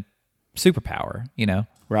even superpower,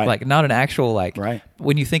 Right. Not an actual Right.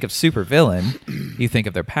 When you think of supervillain, you think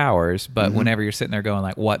of their powers, but whenever you're sitting there going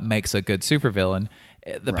what makes a good supervillain,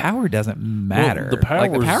 the power doesn't matter. Well,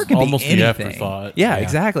 the power can almost be the anything. afterthought. Yeah,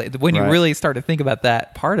 exactly. When you Right. really start to think about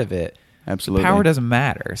that part of it, Absolutely. power doesn't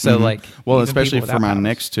matter. So well, even especially people for without my powers.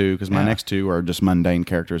 next two, because my next two are just mundane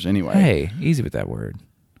characters anyway. Hey, easy with that word.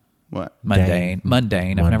 What? Mundane.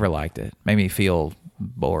 I've never liked it. Made me feel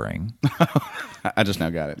boring. I just now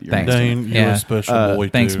got it. You're Thanks. right. Dane, you're Yeah. a special boy,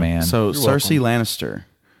 Thanks, too. man. So You're Cersei welcome. Lannister,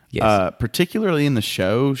 Yes. particularly in the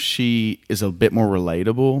show, she is a bit more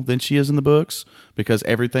relatable than she is in the books because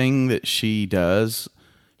everything that she does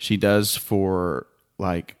for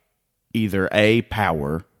either A,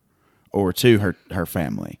 power, or two, her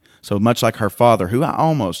family. So much like her father, who I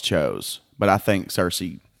almost chose, but I think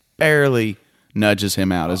Cersei barely nudges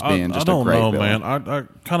him out as being just I don't a great know, villain. man. I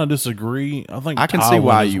kind of disagree. I think I can Tywin see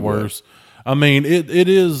why is you would. worse. I mean, it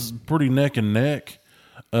is pretty neck and neck.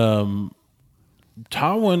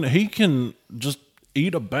 Tywin, he can just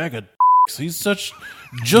eat a bag of dicks. He's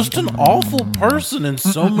just an awful person in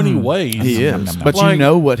so many ways. He is, but Like- you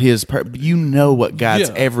know what what guides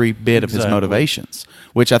Yeah, every bit of his exactly. motivations,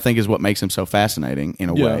 which I think is what makes him so fascinating in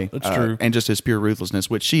a Yeah, way. that's true. And just his pure ruthlessness,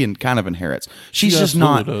 which she kind of inherits. She's She just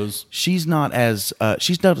not. absolutely does. She's not as.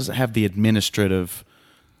 She doesn't have the administrative,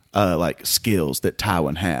 skills that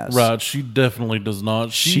Tywin has. Right, she definitely does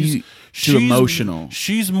not. She's too emotional.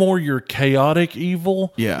 She's more your chaotic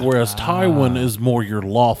evil, Yeah. whereas Tywin is more your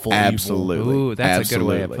lawful Absolutely. Ooh, that's a good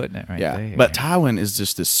way of Absolutely. putting it right yeah. there. But Tywin is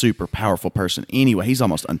just this super powerful person anyway. He's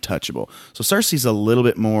almost untouchable. So Cersei's a little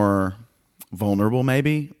bit more vulnerable,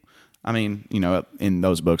 maybe. I mean, in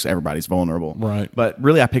those books, everybody's vulnerable. Right. But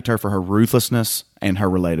really, I picked her for her ruthlessness and her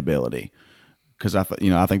relatability. Because I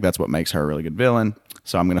think that's what makes her a really good villain.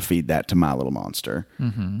 So I'm going to feed that to my little monster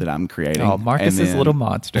that I'm creating. Oh, Marcus's And then- little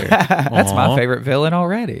monster. That's my favorite villain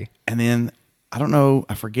already. And then I don't know,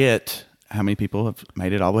 I forget how many people have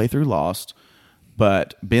made it all the way through Lost,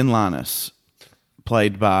 but Ben Linus,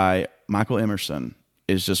 played by Michael Emerson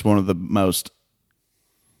is just one of the most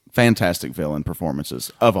fantastic villain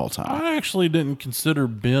performances of all time. I actually didn't consider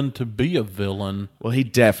Ben to be a villain. Well, he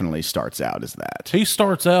definitely starts out as that. He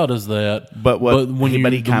starts out as that, But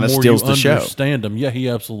he kind of steals the show. Understand him, yeah, he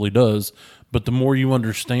absolutely does. But the more you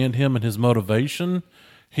understand him and his motivation,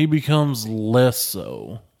 he becomes less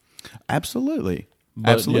so. Absolutely.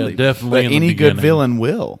 But, Absolutely. yeah, definitely But in the any good beginning. villain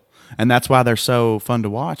will. And that's why they're so fun to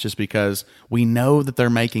watch, is because we know that they're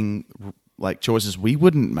making like choices we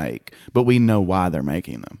wouldn't make, but we know why they're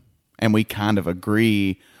making them. And we kind of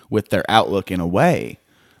agree with their outlook in a way,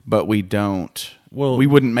 but we don't. Well, we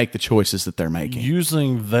wouldn't make the choices that they're making.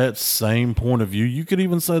 Using that same point of view, you could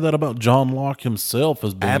even say that about John Locke himself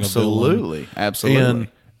as being a Absolutely. villain. Absolutely. And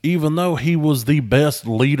even though he was the best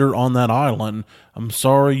leader on that island, I'm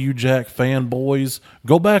sorry, you Jack fanboys,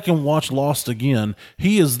 go back and watch Lost again.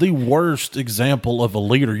 He is the worst example of a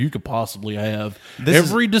leader you could possibly have.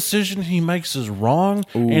 Every decision he makes is wrong,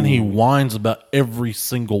 and he whines about every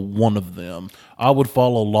single one of them. I would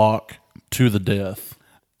follow Locke to the death.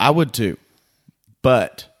 I would too.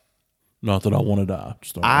 But Not that I want to die.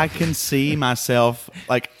 Just don't I can see myself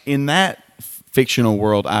like in that fictional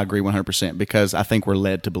world. I agree 100% because I think we're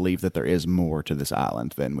led to believe that there is more to this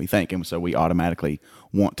island than we think, and so we automatically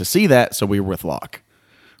want to see that. So we're with Locke,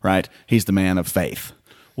 right? He's the man of faith.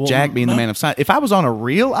 Jack being the man of science. If I was on a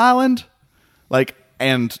real island, like,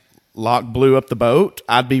 and Locke blew up the boat,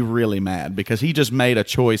 I'd be really mad because he just made a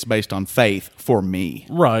choice based on faith for me.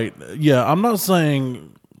 Right. Yeah, I'm not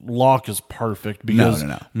saying Locke is perfect because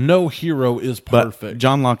no hero is But perfect.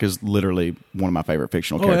 John Locke is literally one of my favorite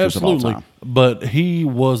fictional characters of all time. But he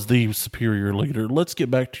was the superior leader. Let's get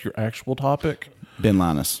back to your actual topic. Ben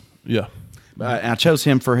Linus. Yeah. I chose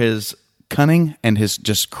him for his cunning and his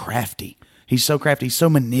just crafty. He's so crafty. He's so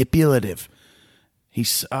manipulative.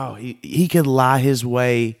 He could lie his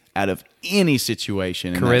way out of any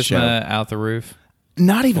situation. In that show. Charisma out the roof.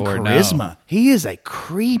 Not even Or charisma. no? He is a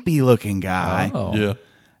creepy looking guy. Oh. Yeah.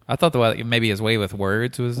 I thought the way maybe his way with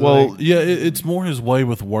words was Well, like, Yeah, it's more his way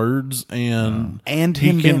with words, and And he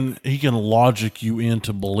him can logic you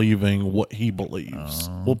into believing what he believes.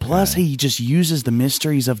 Well, plus he just uses the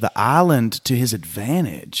mysteries of the island to his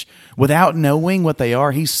advantage without knowing what they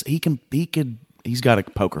are. He's got a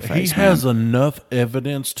poker face. He has enough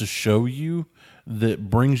evidence to show you that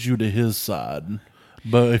brings you to his side,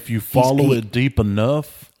 but if you follow it deep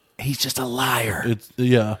enough, He's just a liar.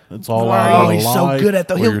 it's all Oh, out. he's so good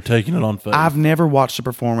at Or you're taking it on faith. I've never watched a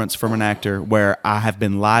performance from an actor where I have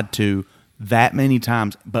been lied to that many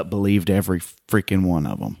times, but believed every freaking one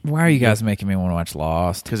of them. why are you guys making me want to watch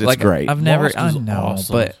Lost? 'Cause it's great. I've never, Lost I is know,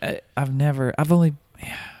 awesome. but I've only.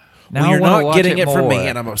 Now Well, you're I wanna not watch getting it from me, more.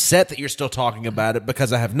 and I'm upset that you're still talking about it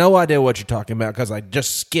because I have no idea what you're talking about because I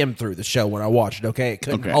just skimmed through the show when I watched it. Okay, it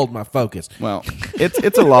couldn't Okay. hold my focus. Well,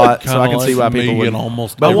 it's a lot, so I can see why people would. and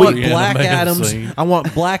almost But I want every Black anime I've Adam's. seen. I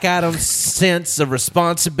want Black Adam's sense of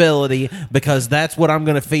responsibility because that's what I'm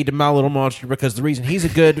going to feed to my little monster. Because the reason he's a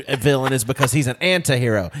good villain is because he's an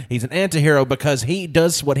anti-hero. He's an anti-hero because he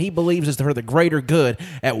does what he believes is for the greater good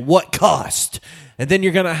at what cost. And then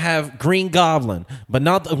you're going to have Green Goblin, but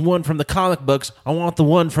not the one from the comic books. I want the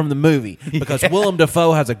one from the movie because Willem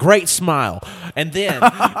Dafoe has a great smile. And then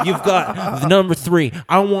you've got the number 3.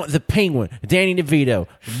 I want the Penguin, Danny DeVito,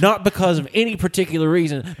 not because of any particular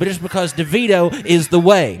reason, but just because DeVito is the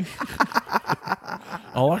way.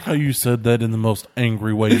 I like how you said that in the most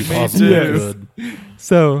angry way you possibly could.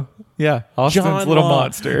 So yeah, Austin's little Locke,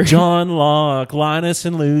 monster. John Locke, Linus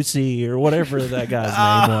and Lucy, or whatever that guy's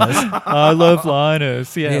name was. I love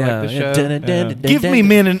Linus. Yeah, like the show. Dun, dun, dun, Yeah. dun, Give dun, me dun.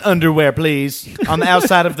 men in underwear, please, on the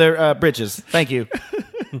outside of their britches. Thank you.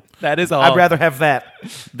 That is all. I'd rather have that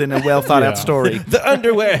than a well thought out Yeah. story. The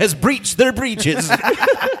underwear has breached their breeches.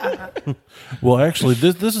 Well, actually,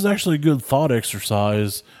 this is actually a good thought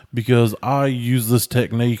exercise because I use this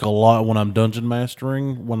technique a lot when I'm dungeon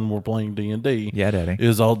mastering when we're playing D&D. Yeah, Daddy.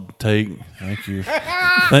 Is I'll take. Thank you.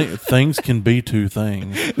 Things can be two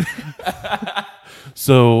things.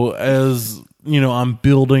 So as you know, I'm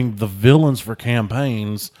building the villains for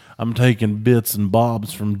campaigns. I'm taking bits and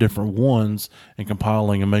bobs from different ones and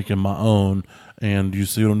compiling and making my own. And you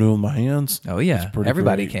see what I'm doing with my hands? Oh yeah, It's pretty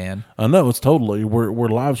everybody great. can. I know, it's totally. We're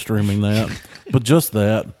live streaming that, but just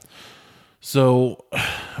that. So,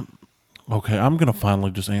 okay, I'm gonna finally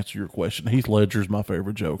just answer your question. Heath Ledger's my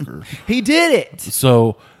favorite Joker. He did it.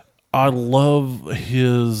 So, I love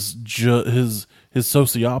his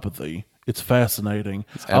sociopathy. It's fascinating.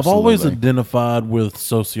 I've always Absolutely. identified with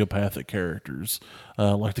sociopathic characters,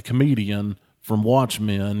 like the comedian from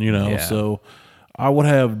Watchmen. You know, Yeah. so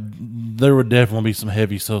there would definitely be some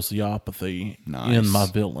heavy sociopathy Nice. in my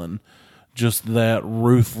villain. Just that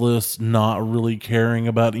ruthless, not really caring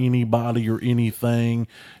about anybody or anything,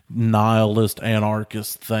 nihilist,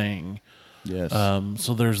 anarchist thing. Yes.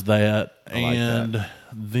 So there's that. like And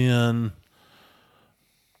then,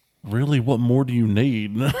 really, what more do you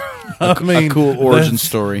need? I a cool origin that's-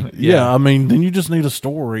 story. Yeah, I mean, then you just need a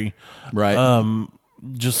story. Right.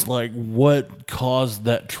 Just like what caused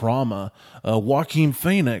that trauma. Joaquin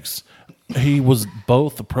Phoenix, he was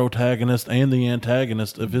both the protagonist and the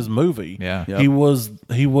antagonist of his movie. Yeah. Yep. He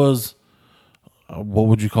was what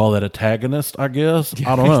would you call that? Antagonist, I guess.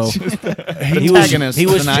 I don't know. Antagonist He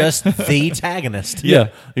was tonight. just the antagonist. Yeah,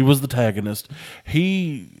 he was the antagonist.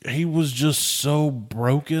 He was just so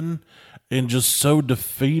broken and just so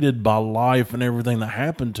defeated by life and everything that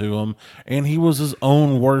happened to him, and he was his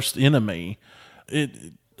own worst enemy.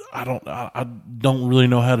 I don't really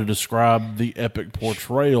know how to describe the epic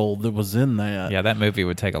portrayal that was in that. Yeah, that movie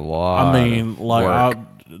would take a lot. I mean, of like work.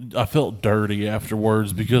 I felt dirty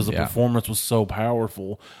afterwards because the Yeah. performance was so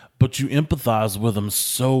powerful. But you empathize with him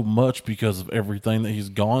so much because of everything that he's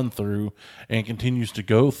gone through and continues to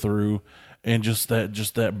go through, and just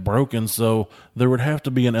that broken. So there would have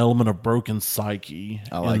to be an element of broken psyche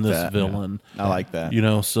I like in this that. villain. I like that. You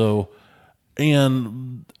know, so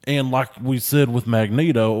and like we said with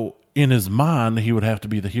Magneto, in his mind he would have to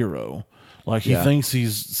be the hero. Like he Yeah. thinks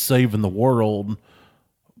he's saving the world,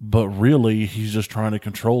 but really he's just trying to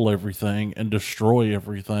control everything and destroy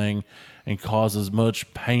everything and cause as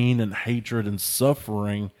much pain and hatred and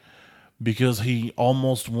suffering because he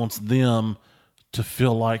almost wants them to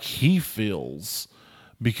feel like he feels,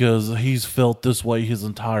 because he's felt this way his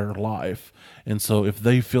entire life. And so if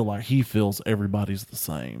they feel like he feels, everybody's the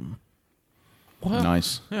same.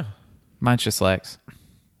 Nice. Mine's just Lex.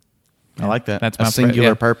 I like that. That's a my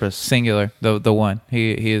singular purpose. Singular. The one.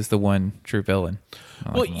 He is the one true villain. I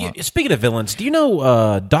like Well, him a lot. speaking of villains, do you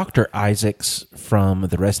know Dr. Isaacs from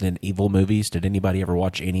the Resident Evil movies? Did anybody ever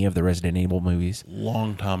watch any of the Resident Evil movies?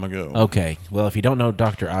 Long time ago. Okay. Well, if you don't know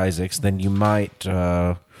Dr. Isaacs, then you might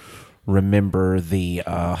remember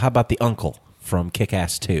how about the uncle from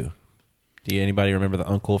Kick-Ass 2? Do anybody remember the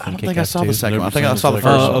uncle from I don't Kick-Ass think I saw 2? the second one. I Never think I seen saw the the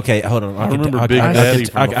second first one. one. Okay, hold on. I remember Big Daddy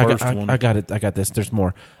from the first one. I got it. I got this. There's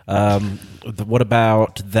more. What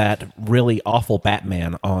about that really awful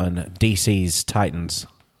Batman on DC's Titans?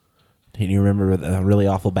 Do you remember the really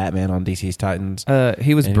awful Batman on DC's Titans?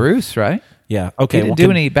 He was Bruce, right? Yeah. Okay. He didn't do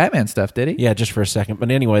any Batman stuff, did he? Yeah, just for a second. But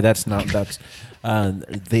anyway, that's the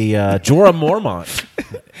Jorah Mormont,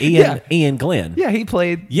 Ian Glenn. Yeah, he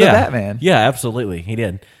played Yeah, the Batman. Yeah, absolutely. He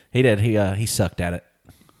did. He sucked at it.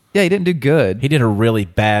 Yeah, he didn't do good. He did a really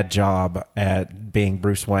bad job at being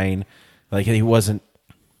Bruce Wayne. Like he wasn't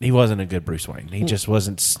a good Bruce Wayne. He just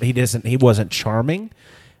wasn't. He wasn't charming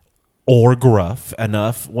or gruff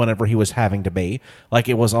enough whenever he was having to be. Like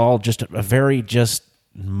it was all just a very just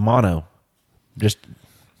mono. Just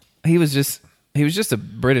He was just a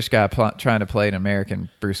British guy trying to play an American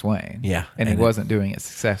Bruce Wayne. Yeah, and he and wasn't doing it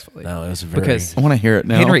successfully. No, it was very- because I want to hear it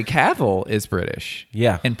now. Henry Cavill is British.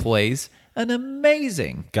 Yeah. and plays an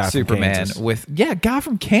amazing Guy from Superman Kansas. guy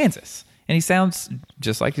from Kansas, and he sounds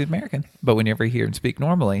just like he's American. But whenever you hear him speak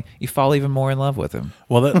normally, you fall even more in love with him.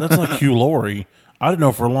 Well, that's like Hugh Laurie. I didn't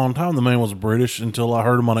know for a long time the man was British until I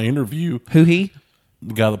heard him on an interview. Who he?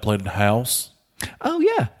 The guy that played House. Oh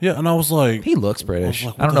yeah, Yeah, and I was like, he looks British.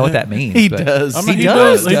 like, I don't what know the what heck? that means. He but- does. I mean, He he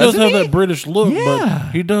does, does doesn't have he? that British look, Yeah.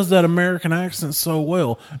 but he does that American accent so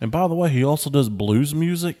well. And by the way, he also does blues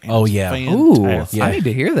music. And Oh, it's yeah. Ooh, fantastic. I need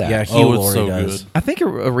to hear that. yeah, Hugh Oh, it's Laurie so does. good. I think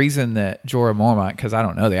a reason that Jorah Mormont, because I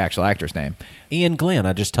don't know the actual actor's name. Ian Glenn.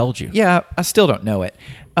 I just told you. Yeah, I still don't know it.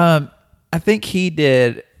 I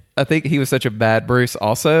think he was such a bad Bruce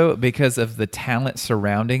also because of the talent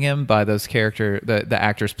surrounding him by those the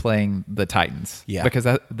actors playing the Titans. Yeah. Because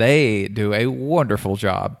they do a wonderful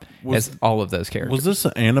job as all of those characters. Was this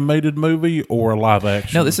an animated movie or a live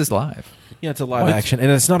action? No, this is live. Yeah, it's a live action,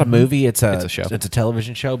 and it's not a movie. It's a show. It's a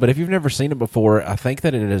television show. But if you've never seen it before, I think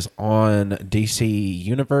that it is on DC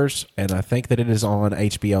Universe, and I think that it is on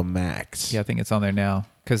HBO Max. Yeah, I think it's on there now.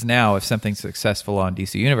 Because now, if something's successful on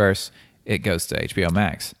DC Universe, it goes to HBO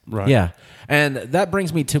Max. Right. Yeah, and that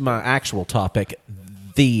brings me to my actual topic: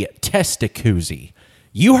 the Testacuzzi.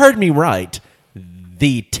 You heard me right.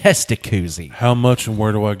 The Testacuzzi. How much and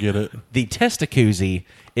where do I get it? The Testacuzzi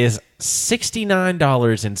is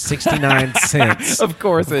 $69.69. Of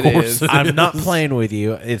course it is. I'm not playing with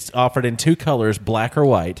you. It's offered in two colors, black or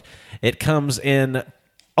white. It comes in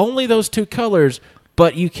only those two colors,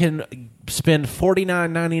 but you can spend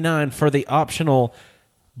 $49.99 for the optional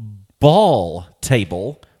ball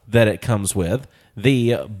table that it comes with.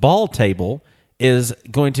 The ball table is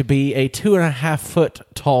going to be a 2.5 foot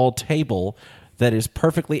tall table that is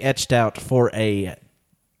perfectly etched out for an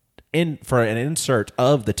insert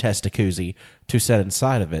of the Testacuzzi to set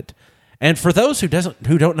inside of it. And for those who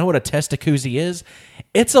don't know what a Testacuzzi is,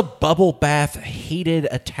 it's a bubble bath heated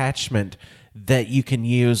attachment that you can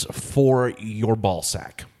use for your ball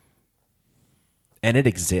sack. And it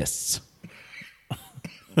exists.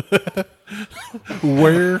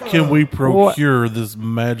 Where can we procure this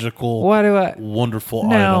magical, wonderful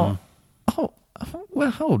item? Oh,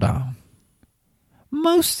 well, hold on.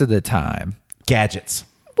 Most of the time, Gadgets.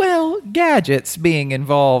 well, gadgets being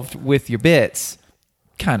involved with your bits,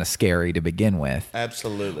 kind of scary to begin with.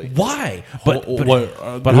 Absolutely. Why? But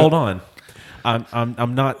What- hold on.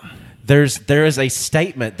 I'm not. There is a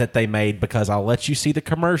statement that they made, because I'll let you see the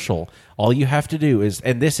commercial. All you have to do is,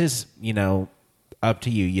 and this is, up to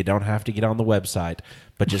you. You don't have to get on the website,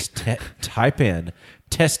 but just type in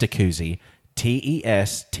Testacuzzi,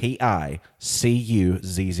 Testicuzzi.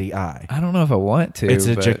 I don't know if I want to. It's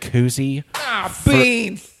a but- jacuzzi.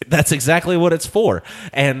 Beans. That's exactly what it's for.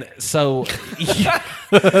 And so,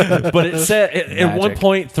 but it said at one Magic.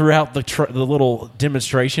 point throughout the little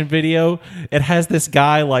demonstration video, it has this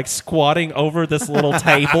guy like squatting over this little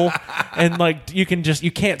table, and like you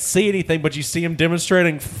can't see anything, but you see him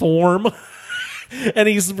demonstrating form. And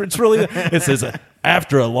it says,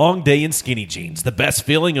 after a long day in skinny jeans, the best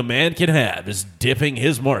feeling a man can have is dipping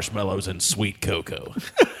his marshmallows in sweet cocoa.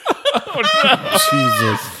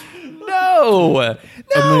 Jesus. No.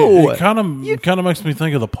 I mean, it kind of makes me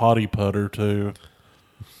think of the potty putter too.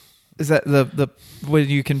 Is that the when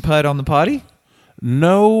you can putt on the potty?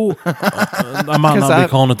 No, I might 'Cause not be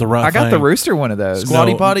calling it the right I got thing. the Rooster one of those.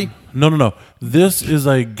 Squatty potty? No. This is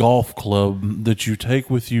a golf club that you take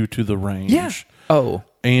with you to the range. Yeah. Oh,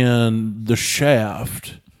 And the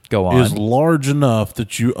shaft Go on. is large enough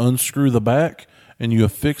that you unscrew the back and you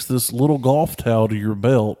affix this little golf towel to your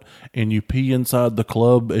belt and you pee inside the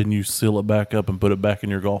club and you seal it back up and put it back in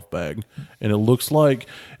your golf bag. And it looks like,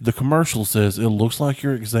 the commercial says, it looks like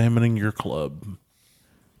you're examining your club.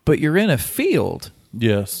 but you're in a field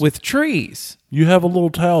Yes. with trees. You have a little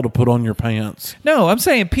towel to put on your pants. No, I'm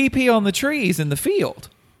saying pee on the trees in the field.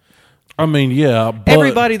 I mean, yeah, but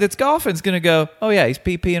Everybody that's golfing is going to go, oh, yeah, he's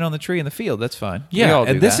peeing on the tree in the field. That's fine. We Yeah, all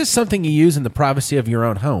do and this that. is something you use in the privacy of your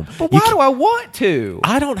own home. But You why do I want to?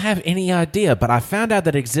 I don't have any idea, but I found out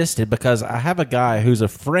that it existed because I have a guy who's a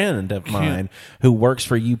friend of mine who works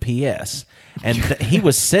for UPS, and he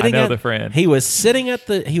was sitting. I know at, the friend. He was sitting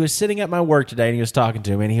at my work today, and he was talking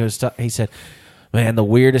to me, and he said, "Man, the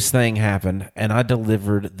weirdest thing happened, and I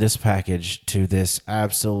delivered this package to this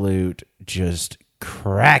absolute just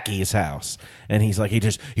cracky's house." And he's like, he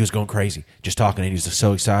was going crazy, just talking, and he was just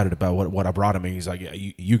so excited about what I brought him. And he's like, yeah,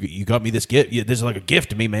 you got me this gift. Yeah, this is like a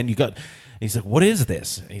gift to me, man. He's like, what is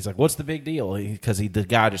this? And he's like, what's the big deal? Because the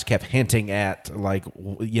guy just kept hinting at, like,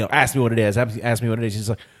 ask me what it is. Ask me what it is. He's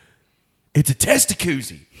like, it's a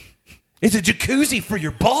Testacuzzi. It's a jacuzzi for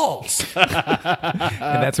your balls.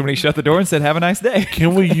 And that's when he shut the door and said, have a nice day.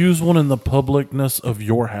 can we use one in the publicness of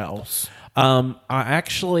your house? I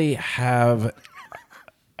actually have.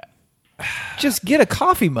 Just get a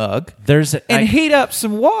coffee mug There's and heat up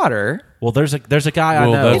some water. there's a guy I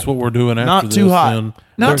Well, know. that's what we're doing after Not this. too hot. then.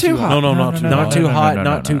 Not too hot. No, not too Not hot. too hot, no,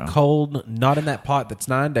 not no, too no. cold, not in that pot that's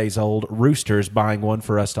 9 days old. Rooster's buying one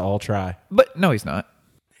for us to all try. But no, he's not.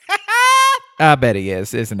 I bet he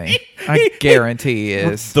is, isn't he? I guarantee he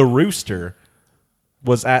is. The Rooster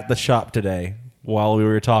was at the shop today while we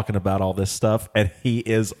were talking about all this stuff, and he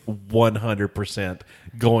is 100%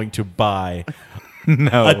 going to buy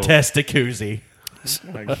a Testacuzzi.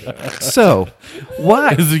 So,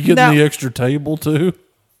 why? Is he getting Now, the extra table too?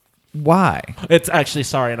 why? It's actually,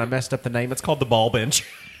 sorry, and I messed up the name. It's called the Ball Bench.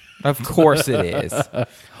 Of course it is.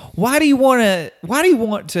 Why do you want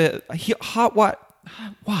to hot what?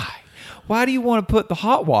 Why? Why do you want to put the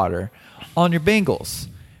hot water on your Bengals?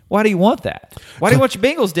 Why do you want that? Why do you want your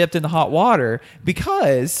Bengals dipped in the hot water?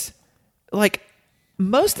 Because, like,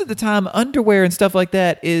 most of the time, underwear and stuff like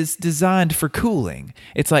that is designed for cooling.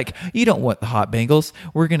 It's like, you don't want the hot Bengals.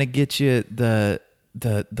 We're gonna get you the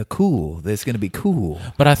cool. That's gonna be cool.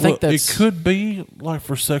 But I think Well, that's it could be like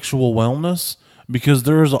for sexual wellness because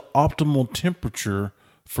there is an optimal temperature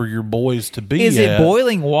for your boys to be Is at. it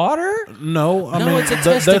boiling water? No, I mean, it's a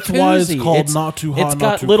that's why it's testacuzzi. called not too hot, It's not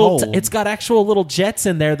got too little. cold. It's got actual little jets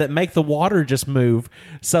in there that make the water just move.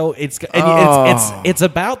 So it's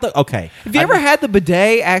about the okay. Have you ever had the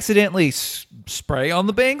bidet accidentally spray on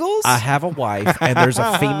the Bengals? I have a wife, and there's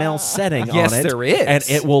a female setting Yes, on it. there is. And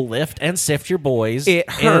it will lift and sift your boys. It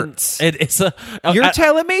And hurts. it's a. You're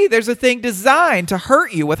telling me there's a thing designed to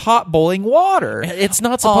hurt you with hot boiling water? It's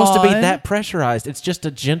not supposed to be On- that pressurized. It's just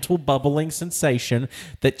a gentle bubbling sensation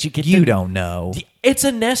that you get. You don't know. It's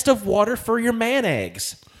a nest of water for your man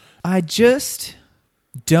eggs. I just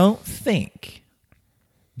don't think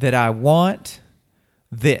that I want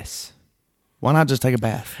this. Why not just take a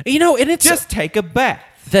bath? You know, and it's Just take a bath.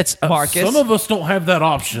 that's Marcus. Some of us don't have that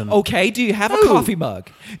option. Okay, do you have a coffee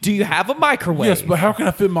mug? Do you have a microwave? Yes, but how can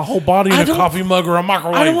I fit my whole body in I a don't- coffee mug or a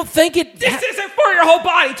microwave? I don't think it. This isn't for your whole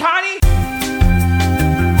body, Tiny.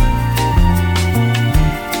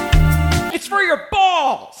 It's for your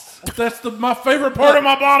balls. That's my favorite part of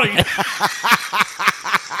my body.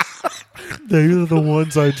 They're the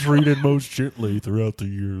ones I treated most gently throughout the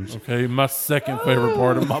years. Okay, my second favorite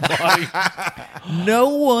part of my body. No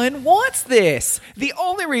one wants this. The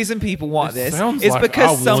only reason people want It this sounds is like because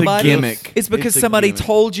I want somebody It's a gimmick. It's because It's a somebody gimmick.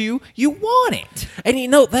 told you want it. And you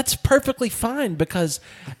know that's perfectly fine because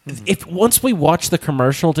if once we watch the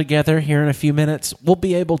commercial together here in a few minutes, we'll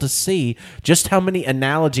be able to see just how many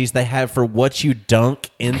analogies they have for what you dunk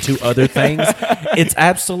into other things. It's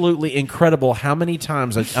absolutely incredible how many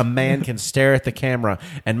times a man can stare at the camera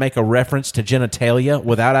and make a reference to genitalia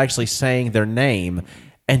without actually saying their name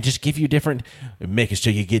and just give you different, making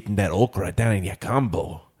sure you're getting that okra down in your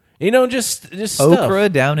combo. You know, just stuff. Okra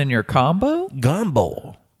down in your combo?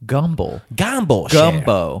 Gumbo. Gumbo. Gumbo. share.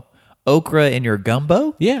 Gumbo. Okra in your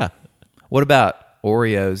gumbo? Yeah. What about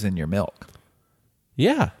Oreos in your milk?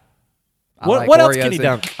 Yeah. I What, like what else Oreos can you in-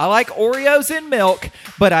 dunk? I like Oreos in milk,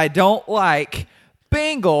 but I don't like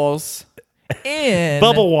Bengals in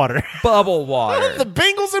water. bubble water. The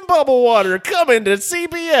Bengals and bubble water coming to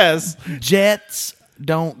CBS. Jets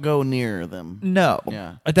don't go near them. No.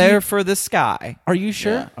 Yeah. They're for the sky. Are you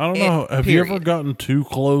sure? Yeah. I don't know. Have you ever Period. gotten too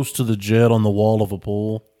close to the jet on the wall of a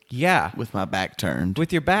pool? Yeah. With my back turned.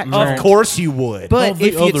 With your back Of turned. course you would. But No, the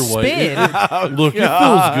if you other way. spin, Look, it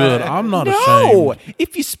feels good. I'm not no. ashamed.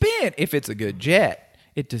 If you spin, if it's a good jet,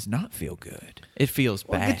 it does not feel good. It feels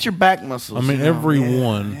Well, bad. get your back muscles. I mean, you know? every Yeah,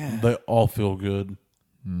 one, yeah. they all feel good.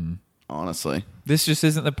 Honestly. This just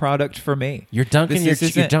isn't the product for me. You're dunking This your just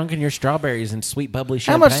you're isn't- dunking your strawberries in sweet bubbly How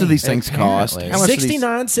champagne. much do these things cost? Apparently. How much do these-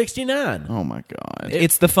 69.69. Oh my god.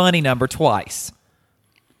 It's the funny number twice.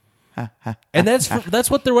 And that's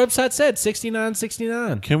what their website said,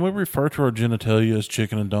 69.69. Can we refer to our genitalia as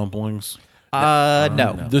chicken and dumplings?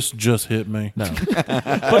 No. This just hit me. No.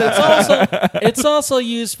 But it's also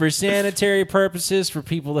used for sanitary purposes for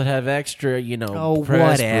people that have extra, Oh,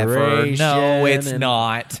 whatever. No, it's and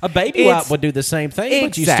not. A baby It's- wipe would do the same thing,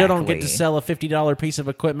 but you still don't get to Exactly. sell a $50 piece of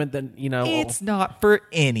equipment that, It's not for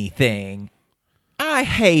anything. I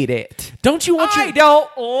hate it. don't you want I your don't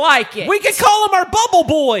like it. We can call them our bubble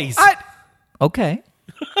boys. Okay.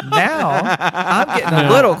 Now I'm getting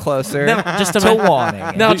a little closer Now, just to wanting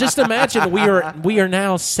it. Now, just imagine we are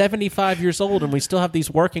now 75 years old and we still have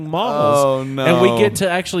these working models. Oh, no. And we get to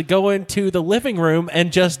actually go into the living room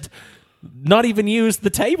and just not even use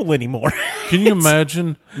the table anymore. Can you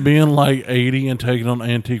imagine being like 80 and taking on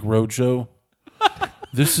Antique Roadshow?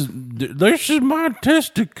 This is my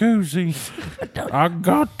testicuzzi. I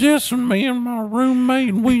got this from me and my roommate,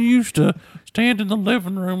 and we used to stand in the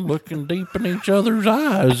living room looking deep in each other's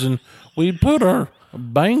eyes, and we'd put our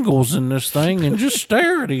bangles in this thing and just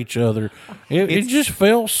stare at each other. It just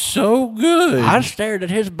felt so good. I stared at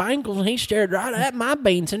his bangles and he stared right at my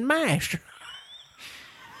beans and mash.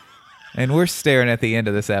 And we're staring at the end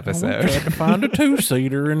of this We episode. tried to find a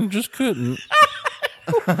two-seater and just couldn't.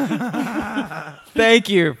 Thank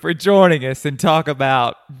you for joining us and talk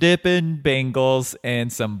about dipping Bengals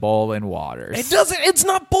and some boiling waters. It's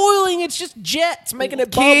not boiling, it's just jets making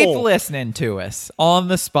it Keep bubble. listening to us on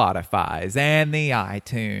the Spotifys and the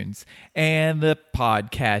iTunes and the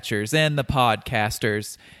podcatchers and the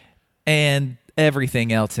podcasters and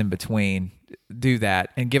everything else in between. Do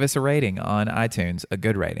that and give us a rating on iTunes, a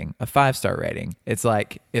good rating, a 5-star rating. It's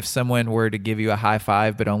like if someone were to give you a high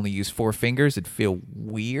five but only use 4 fingers, it'd feel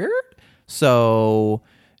weird. So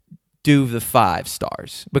do the 5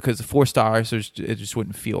 stars because the 4 stars, it just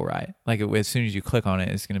wouldn't feel right. Like as soon as you click on it,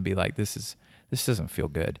 it's going to be like, this doesn't feel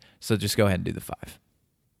good. So just go ahead and do the 5.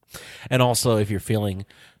 And also, if you're feeling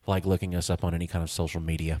like looking us up on any kind of social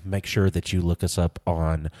media, make sure that you look us up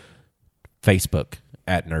on Facebook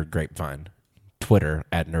at Nerd Grapevine. Twitter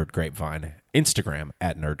at Nerd Grapevine, Instagram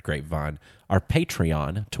at Nerd Grapevine, our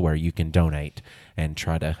Patreon to where you can donate and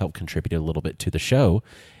try to help contribute a little bit to the show.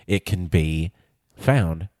 It can be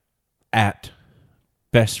found at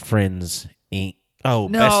Best Friends Inc. Oh,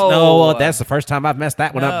 No. that's the first time I've messed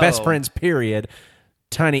that one up. No. Best Friends period,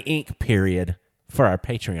 Tiny Inc. period for our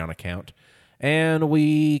Patreon account. And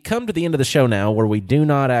we come to the end of the show now where we do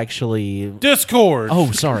not actually... Discord.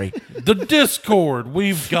 Oh, sorry. The Discord.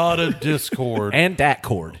 We've got a Discord. And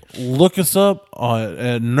Datcord. Look us up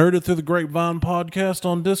at Nerd It Through the Grapevine podcast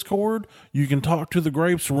on Discord. You can talk to the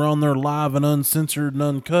grapes. We're on there live and uncensored and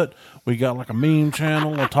uncut. We got like a meme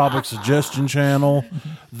channel, a topic suggestion channel.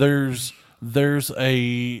 There's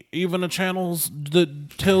even a channel that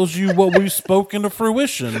tells you what we've spoken to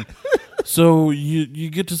fruition. So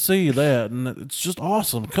you get to see that, and it's just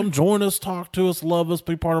awesome. Come join us, talk to us, love us,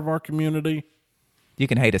 be part of our community. You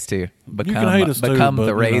can hate us too. You can hate us too, become but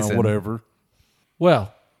the raisin. whatever.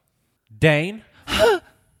 Well, Dane,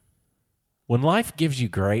 when life gives you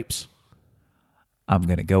grapes... I'm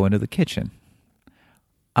going to go into the kitchen.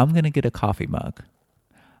 I'm going to get a coffee mug.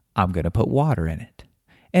 I'm going to put water in it.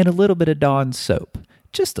 And a little bit of Dawn soap.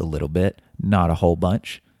 Just a little bit, not a whole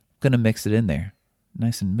bunch. I'm going to mix it in there.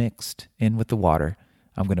 Nice and mixed in with the water.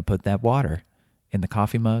 I'm going to put that water in the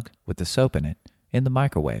coffee mug with the soap in it in the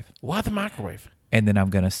microwave. Why the microwave? And then I'm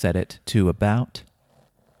going to set it to about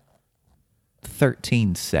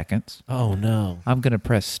 13 seconds. Oh, no. I'm going to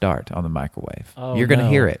press start on the microwave. Oh, You're going to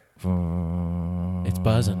no. hear it. It's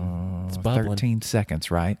buzzing. It's bubbling. 13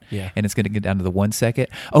 seconds, right? Yeah. And it's going to get down to the 1 second.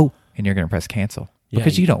 Oh, and you're going to press cancel. Yeah,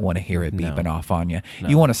 Because you don't want to hear it No. beeping off on you.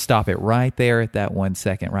 You want to stop it right there at that 1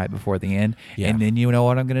 second, right before the end. Yeah. And then you know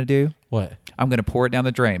what I'm going to do? What? I'm going to pour it down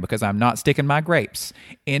the drain because I'm not sticking my grapes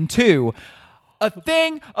into a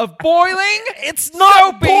thing of boiling. It's not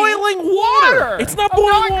soapy boiling water. It's not I'm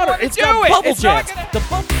boiling not water. going to It's do got it. bubble It's not jets. gonna- The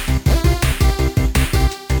bubble...